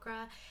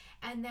chakra,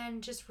 and then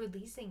just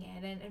releasing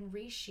it and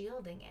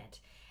re-shielding it.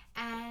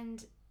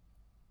 And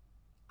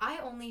I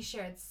only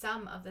shared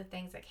some of the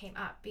things that came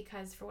up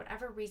because for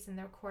whatever reason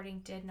the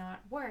recording did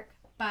not work.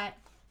 But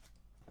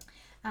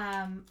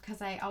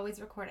because I always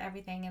record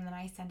everything and then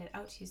I send it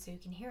out to you so you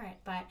can hear it.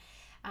 But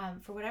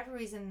for whatever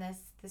reason,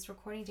 this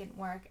recording didn't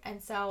work.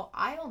 And so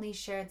I only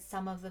shared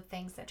some of the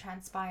things that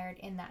transpired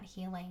in that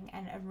healing,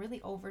 and I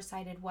really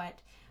oversighted what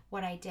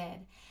I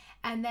did.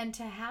 And then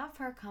to have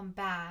her come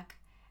back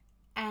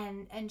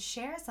and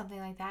share something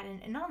like that,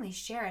 and not only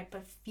share it,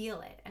 but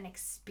feel it and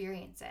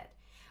experience it.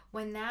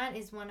 When that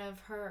is one of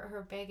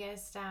her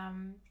biggest,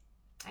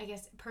 I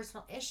guess,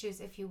 personal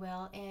issues, if you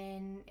will,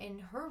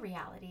 in her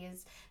reality,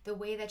 is the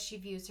way that she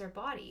views her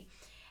body.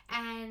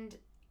 And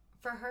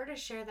for her to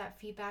share that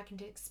feedback and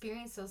to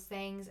experience those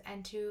things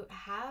and to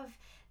have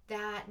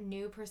that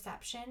new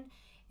perception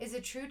is a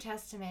true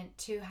testament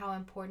to how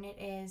important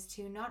it is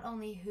to not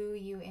only who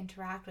you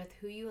interact with,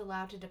 who you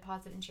allow to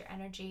deposit into your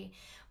energy,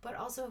 but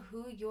also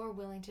who you're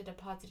willing to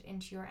deposit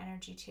into your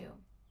energy too.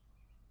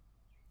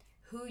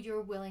 Who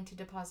you're willing to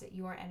deposit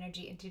your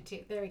energy into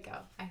too. There we go.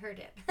 I heard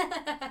it.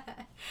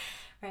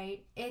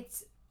 Right?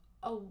 It's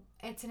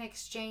an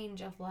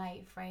exchange of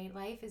life, right?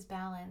 Life is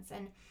balance.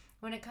 And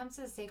when it comes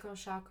to the sacral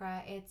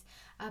chakra, it's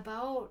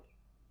about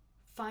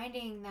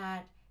finding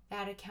that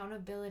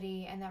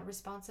accountability and that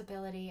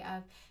responsibility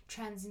of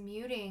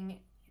transmuting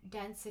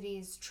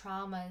densities,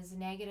 traumas,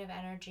 negative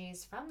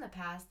energies from the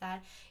past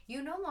that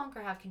you no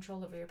longer have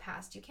control over your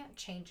past. You can't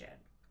change it.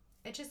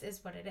 It just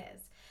is what it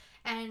is.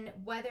 And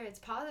whether it's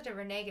positive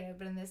or negative,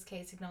 but in this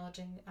case,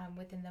 acknowledging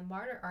within the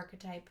martyr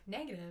archetype,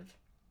 negative,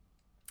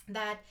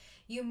 that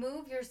you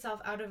move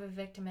yourself out of a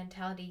victim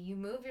mentality, you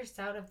move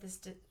yourself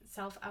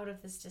out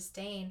of this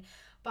disdain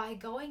by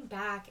going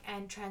back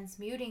and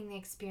transmuting the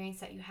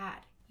experience that you had.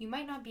 You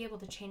might not be able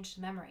to change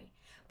the memory,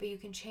 but you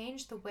can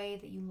change the way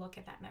that you look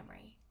at that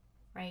memory,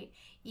 right?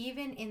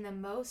 Even in the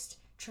most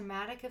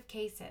traumatic of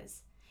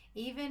cases,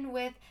 even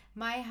with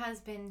my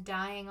husband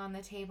dying on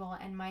the table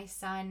and my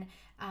son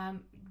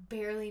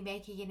barely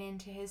making it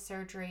into his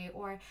surgery,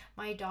 or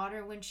my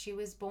daughter when she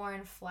was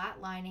born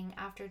flatlining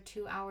after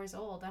 2 hours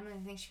old. I don't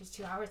even think she was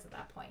 2 hours at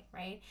that point,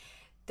 right?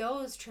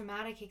 Those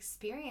traumatic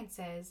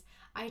experiences,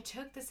 I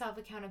took the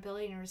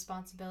self-accountability and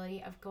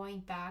responsibility of going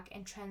back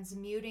and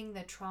transmuting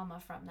the trauma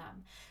from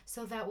them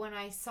so that when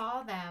I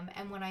saw them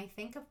and when I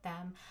think of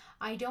them,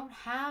 I don't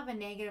have a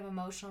negative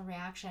emotional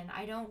reaction.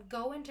 I don't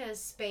go into a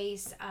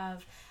space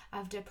of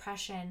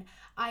depression.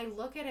 I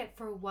look at it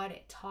for what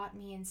it taught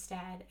me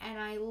instead. And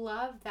I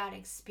love that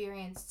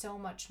experience so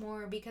much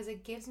more because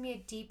it gives me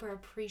a deeper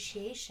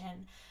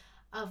appreciation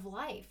of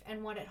life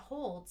and what it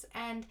holds.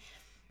 And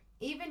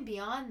even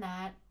beyond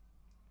that,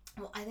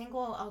 well, I think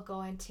what I'll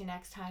go into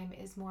next time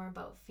is more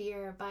about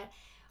fear, but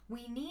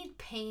we need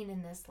pain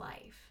in this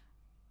life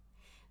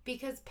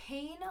because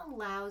pain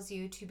allows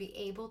you to be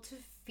able to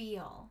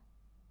feel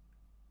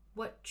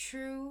what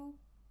true,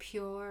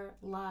 pure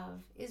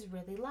love is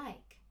really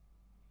like.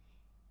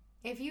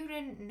 If you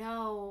didn't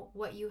know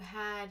what you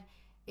had,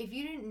 if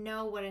you didn't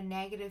know what a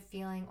negative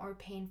feeling or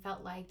pain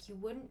felt like, you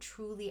wouldn't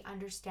truly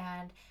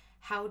understand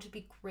how to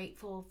be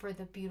grateful for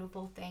the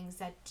beautiful things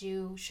that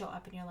do show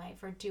up in your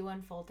life or do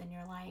unfold in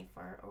your life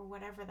or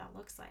whatever that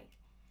looks like.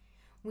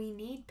 We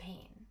need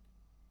pain.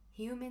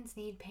 Humans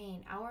need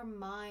pain. Our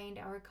mind,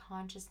 our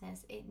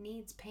consciousness, it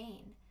needs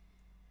pain.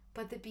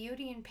 But the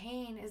beauty in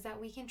pain is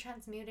that we can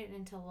transmute it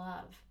into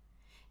love.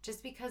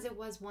 Just because it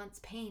was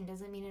once pain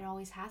doesn't mean it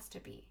always has to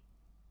be.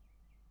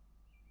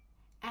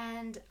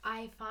 And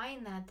I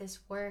find that this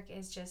work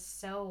is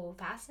just so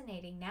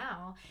fascinating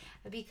now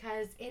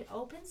because it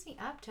opens me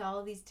up to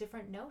all these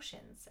different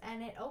notions,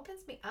 and it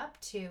opens me up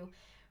to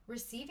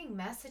receiving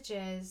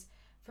messages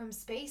from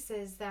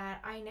spaces that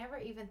I never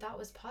even thought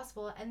was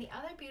possible. And the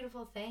other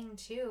beautiful thing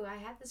too, I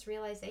had this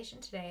realization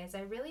today as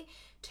I really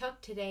took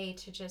today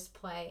to just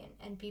play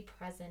and be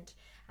present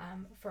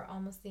for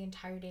almost the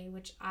entire day,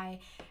 which I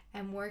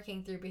am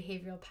working through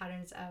behavioral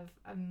patterns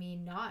of me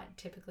not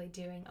typically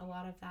doing a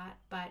lot of that.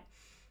 But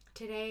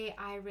today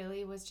I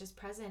really was just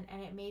present,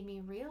 and it made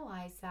me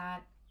realize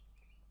that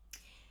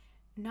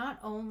not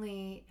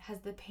only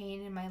has the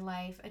pain in my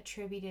life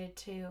attributed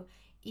to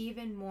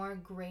even more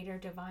greater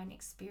divine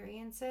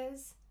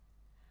experiences,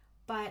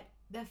 but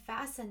the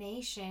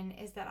fascination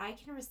is that I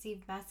can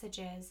receive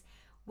messages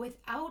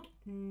without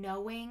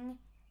knowing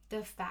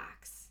the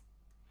facts.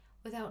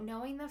 Without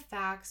knowing the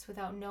facts,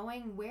 without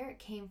knowing where it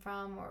came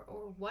from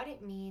or what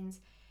it means,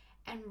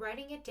 and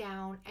writing it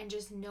down and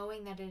just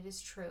knowing that it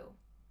is true.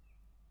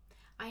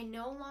 I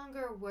no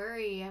longer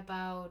worry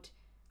about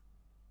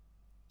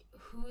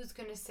who's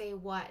going to say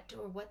what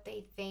or what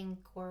they think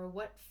or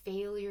what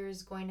failure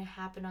is going to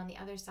happen on the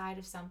other side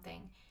of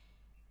something.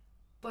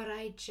 But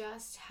I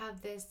just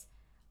have this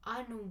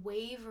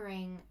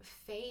unwavering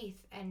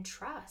faith and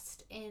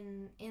trust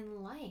in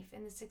life,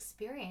 in this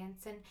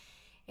experience. And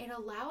it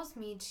allows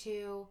me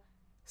to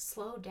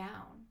slow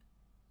down.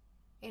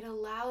 It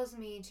allows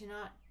me to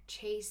not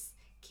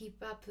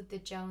keep up with the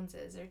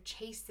Joneses or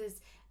chase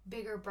this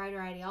bigger,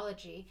 brighter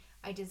ideology.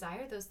 I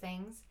desire those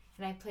things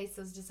and I place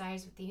those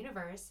desires with the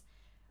universe.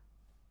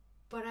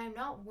 but I'm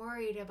not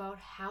worried about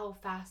how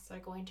fast they're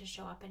going to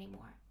show up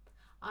anymore.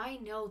 I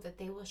know that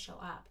they will show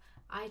up.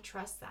 I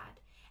trust that.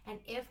 And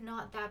if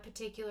not that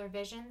particular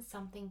vision,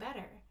 something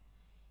better.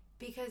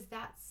 Because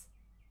that's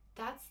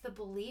the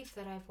belief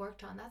that I've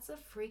worked on. That's the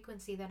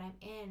frequency that I'm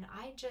in.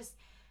 I just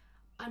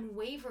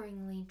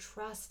unwaveringly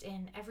trust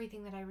in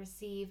everything that I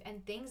receive,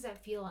 and things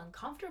that feel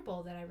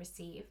uncomfortable that I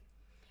receive.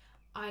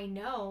 I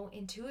know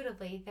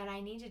intuitively that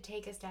I need to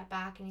take a step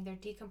back and either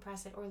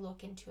decompress it or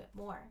look into it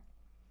more.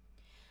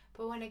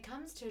 But when it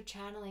comes to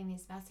channeling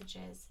these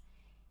messages,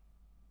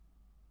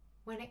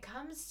 when it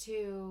comes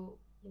to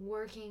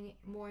working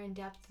more in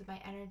depth with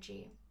my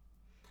energy,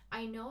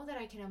 I know that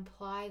I can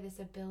apply this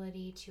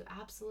ability to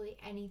absolutely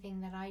anything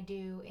that I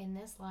do in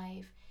this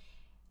life,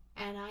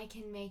 and I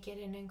can make it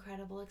an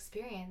incredible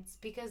experience,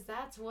 because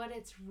that's what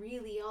it's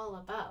really all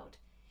about.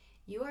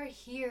 You are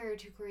here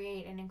to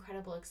create an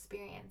incredible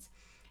experience.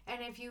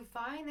 And if you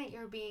find that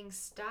you're being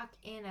stuck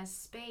in a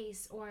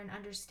space or an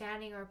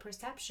understanding or a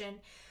perception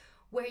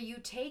where you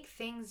take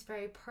things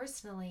very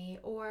personally,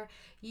 or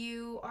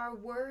you are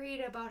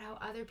worried about how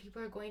other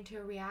people are going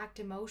to react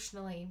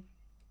emotionally,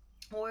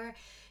 or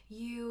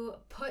you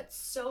put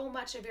so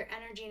much of your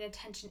energy and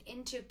attention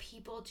into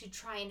people to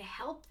try and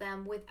help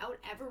them without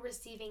ever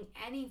receiving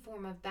any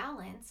form of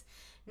balance,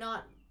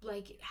 not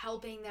like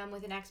helping them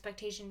with an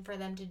expectation for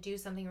them to do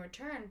something in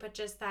return, but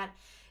just that,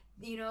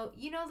 you know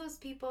those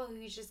people who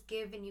you just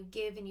give and you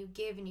give and you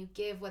give and you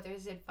give, whether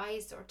it's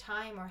advice or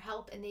time or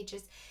help, and they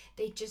just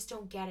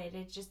don't get it.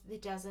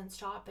 It doesn't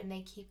stop, and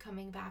they keep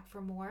coming back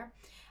for more.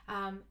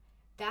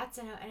 That's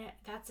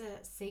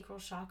a sacral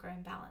chakra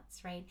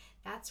imbalance, right?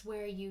 That's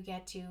where you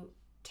get to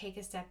take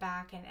a step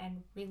back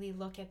and really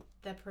look at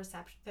the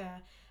perception,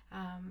 the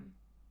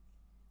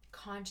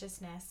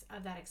consciousness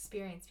of that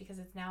experience, because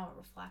it's now a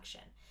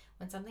reflection.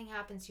 When something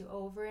happens to you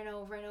over and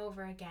over and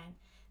over again,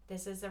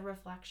 this is a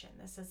reflection.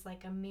 This is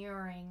like a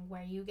mirroring,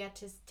 where you get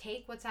to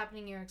take what's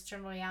happening in your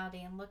external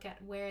reality and look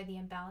at where the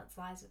imbalance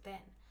lies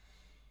within.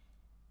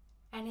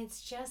 And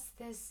it's just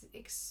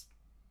this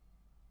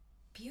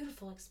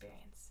beautiful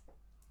experience.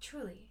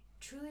 Truly,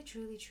 truly,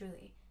 truly,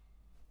 truly.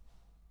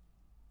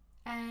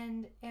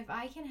 And if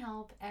I can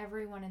help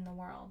everyone in the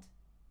world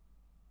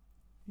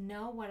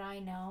know what I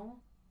know,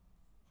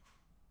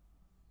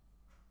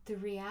 the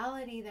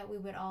reality that we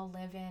would all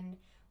live in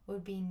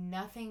would be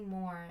nothing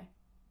more,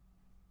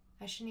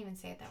 I shouldn't even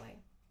say it that way,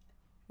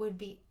 would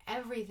be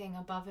everything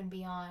above and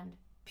beyond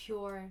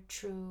pure,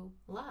 true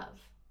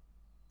love.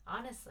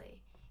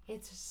 Honestly,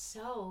 it's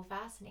so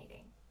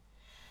fascinating.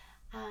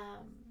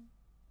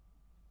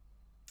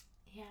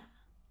 Yeah.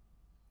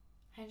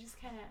 I just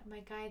my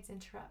guides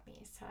interrupt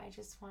me, so I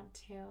just want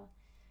to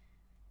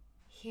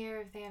hear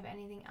if they have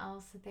anything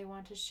else that they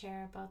want to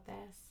share about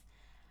this.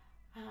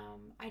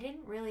 I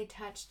didn't really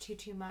touch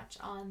too much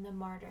on the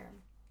martyr,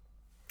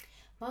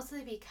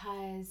 mostly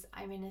because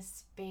I'm in a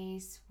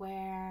space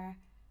where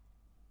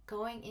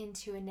going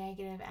into a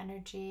negative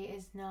energy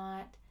is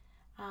not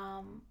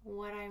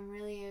what I'm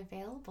really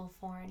available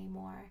for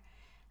anymore.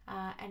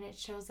 And it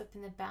shows up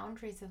in the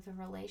boundaries of the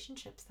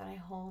relationships that I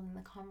hold in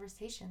the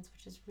conversations,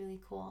 which is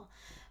really cool.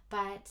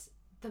 But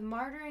the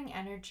martyring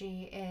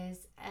energy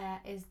is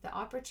the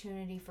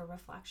opportunity for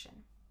reflection.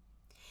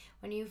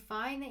 When you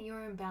find that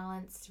you're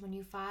imbalanced, when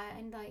you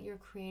find that you're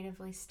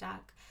creatively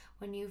stuck,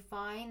 when you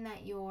find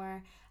that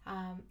you're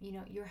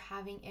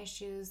having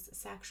issues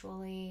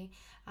sexually,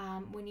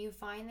 when you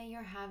find that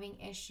you're having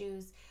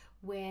issues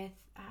with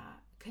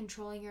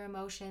controlling your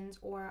emotions,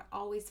 or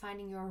always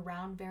finding you're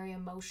around very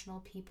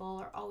emotional people,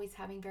 or always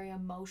having very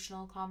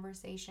emotional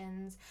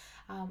conversations,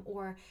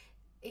 or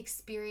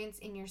experience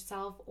in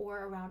yourself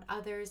or around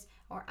others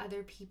or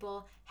other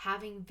people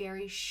having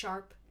very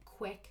sharp,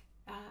 quick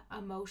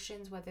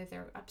emotions, whether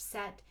they're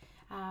upset,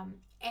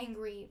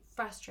 angry,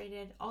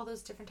 frustrated, all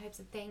those different types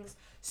of things,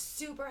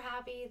 super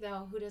happy,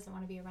 though who doesn't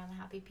want to be around the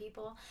happy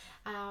people,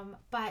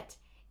 but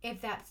if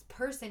that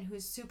person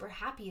who's super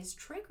happy is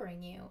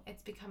triggering you,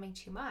 it's becoming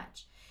too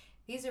much.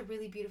 These are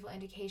really beautiful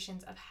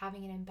indications of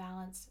having an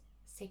imbalanced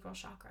sacral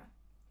chakra.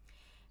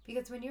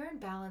 Because when you're in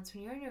balance,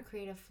 when you're in your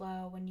creative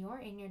flow, when you're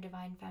in your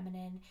divine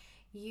feminine,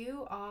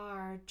 you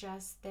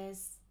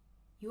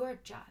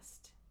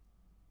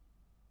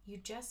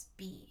just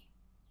be.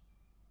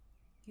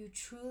 You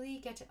truly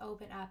get to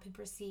open up and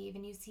perceive,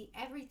 and you see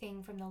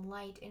everything from the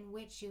light in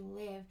which you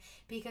live,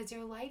 because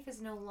your life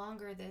is no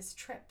longer this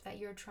trip that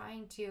you're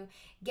trying to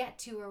get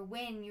to or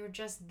win. You're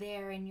just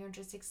there, and you're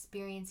just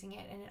experiencing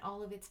it, and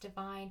all of it's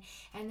divine.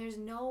 And there's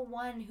no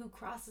one who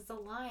crosses a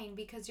line,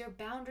 because your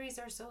boundaries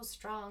are so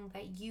strong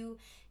that you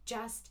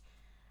just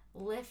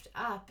lift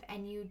up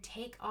and you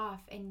take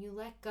off and you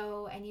let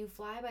go and you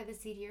fly by the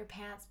seat of your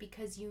pants,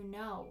 because you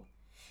know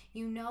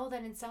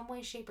that in some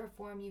way, shape, or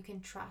form you can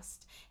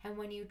trust. And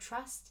when you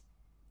trust,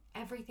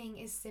 everything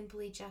is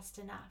simply just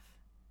enough.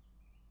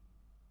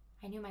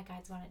 I knew my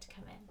guides wanted to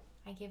come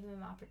in. I gave them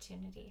an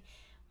opportunity.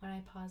 When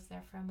I paused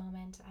there for a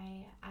moment,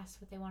 I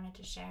asked what they wanted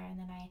to share, and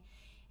then I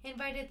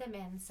invited them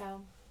in.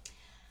 So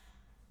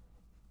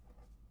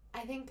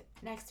I think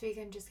next week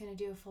I'm just going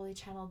to do a fully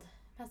channeled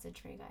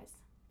message for you guys.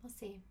 We'll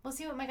see. We'll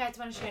see what my guides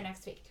want to share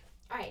next week.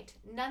 All right.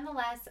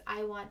 Nonetheless,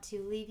 I want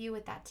to leave you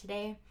with that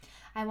today.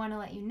 I want to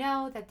let you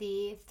know that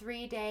the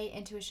 3-day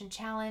intuition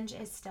challenge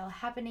is still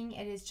happening.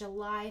 It is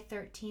July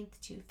 13th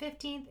to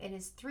 15th. It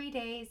is 3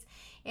 days.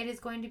 It is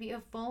going to be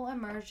a full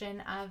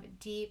immersion of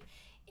deep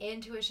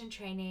intuition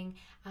training,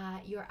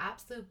 your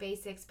absolute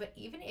basics. But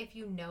even if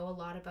you know a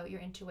lot about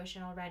your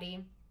intuition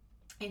already,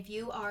 if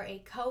you are a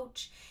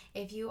coach,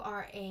 if you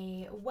are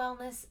a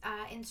wellness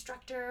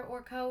instructor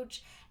or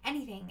coach,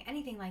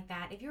 anything like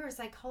that, if you're a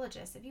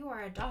psychologist, if you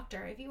are a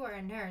doctor, if you are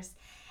a nurse,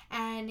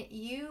 and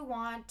you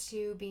want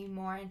to be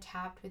more in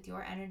tap with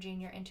your energy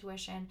and your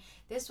intuition,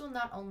 this will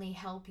not only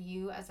help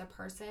you as a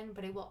person,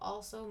 but it will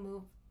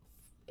also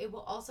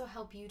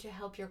help you to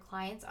help your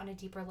clients on a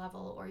deeper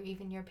level, or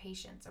even your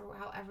patients, or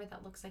however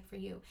that looks like for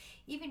you.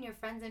 Even your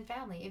friends and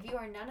family. If you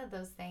are none of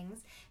those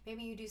things,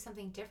 maybe you do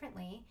something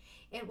differently,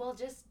 it will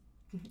just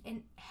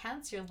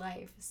enhance your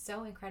life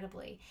so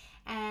incredibly.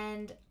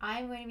 And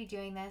I'm going to be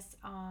doing this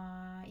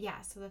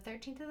so the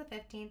 13th to the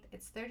 15th.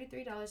 It's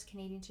 $33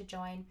 Canadian to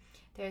join.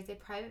 There's a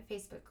private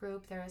Facebook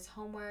group, there is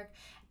homework,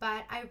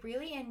 but I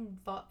really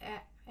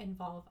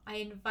I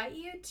invite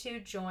you to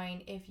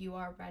join if you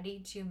are ready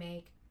to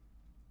make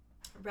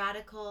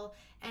radical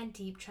and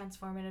deep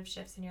transformative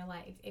shifts in your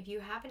life. If you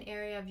have an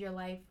area of your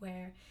life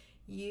where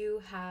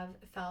you have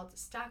felt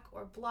stuck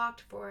or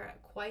blocked for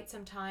quite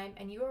some time,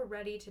 and you are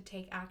ready to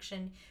take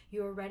action,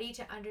 you are ready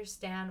to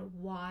understand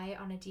why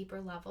on a deeper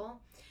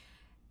level,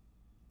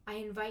 I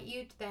invite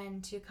you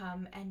then to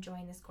come and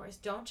join this course.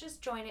 Don't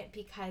just join it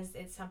because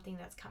it's something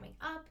that's coming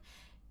up.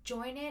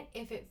 Join it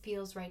if it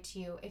feels right to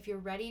you. If you're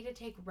ready to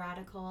take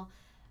radical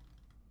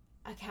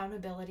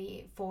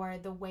accountability for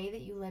the way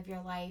that you live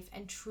your life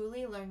and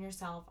truly learn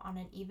yourself on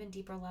an even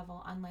deeper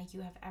level, unlike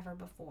you have ever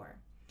before.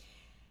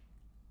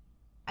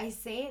 I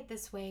say it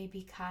this way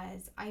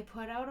because I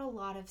put out a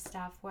lot of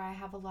stuff where I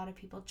have a lot of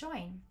people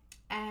join,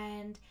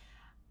 and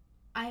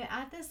I'm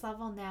at this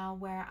level now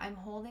where I'm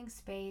holding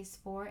space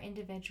for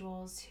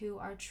individuals who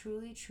are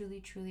truly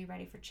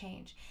ready for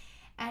change.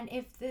 And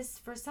if this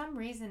for some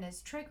reason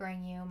is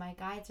triggering you, my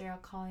guides are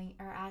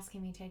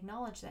asking me to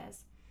acknowledge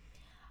this.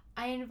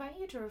 I invite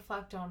you to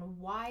reflect on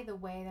why the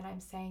way that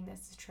I'm saying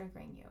this is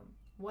triggering you.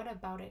 What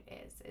about it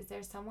is? Is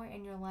there somewhere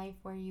in your life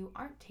where you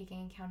aren't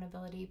taking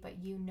accountability,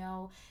 but you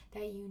know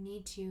that you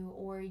need to,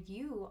 or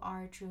you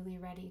are truly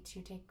ready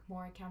to take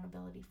more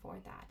accountability for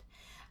that?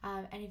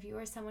 And if you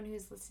are someone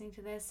who's listening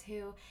to this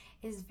who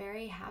is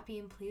very happy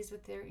and pleased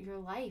with your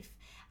life,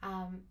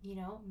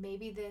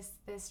 maybe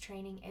this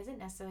training isn't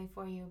necessarily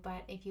for you,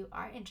 but if you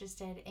are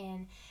interested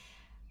in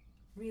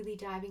really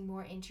diving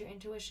more into your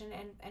intuition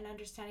and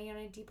understanding it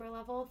on a deeper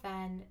level,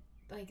 then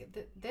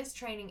this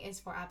training is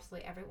for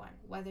absolutely everyone,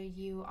 whether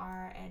you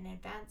are in an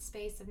advanced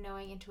space of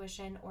knowing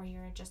intuition or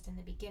you're just in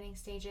the beginning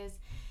stages.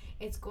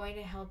 It's going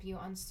to help you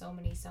on so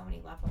many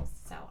levels.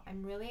 So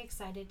I'm really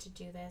excited to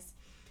do this,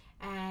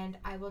 and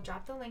I will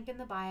drop the link in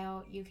the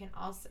bio. You can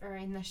also, or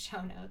in the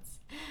show notes,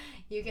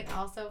 you can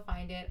also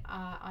find it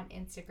on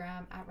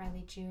Instagram at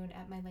Riley June,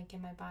 at my link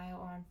in my bio,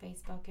 or on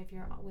Facebook if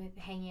you're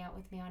hanging out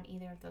with me on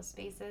either of those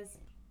spaces.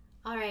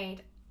 All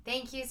right.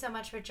 Thank you so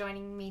much for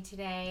joining me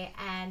today,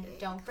 and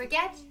don't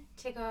forget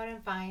to go out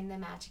and find the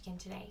magic in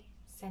today.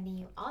 Sending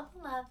you all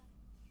the love.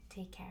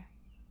 Take care.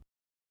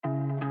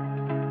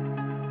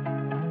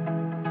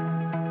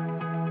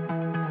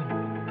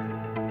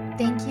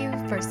 Thank you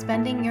for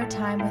spending your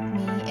time with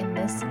me in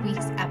this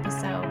week's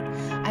episode.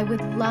 I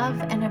would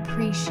love and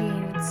appreciate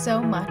it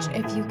so much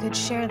if you could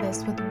share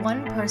this with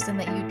one person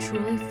that you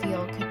truly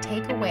feel could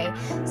take away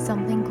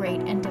something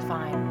great and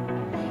divine.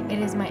 It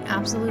is my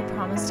absolute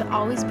promise to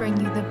always bring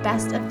you the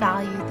best of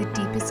value, the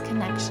deepest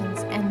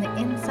connections, and the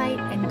insight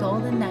and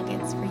golden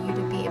nuggets for you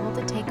to be able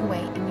to take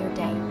away in your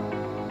day.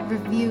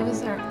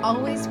 Reviews are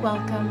always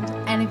welcomed,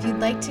 and if you'd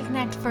like to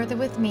connect further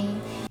with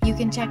me, you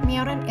can check me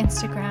out on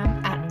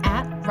Instagram at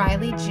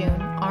Riley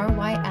June,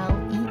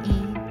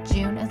 RYLEE,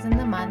 June as in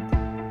the month,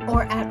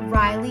 or at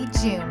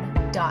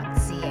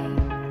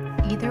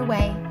RileyJune.ca. Either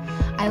way,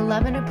 I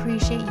love and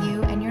appreciate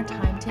you and your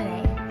time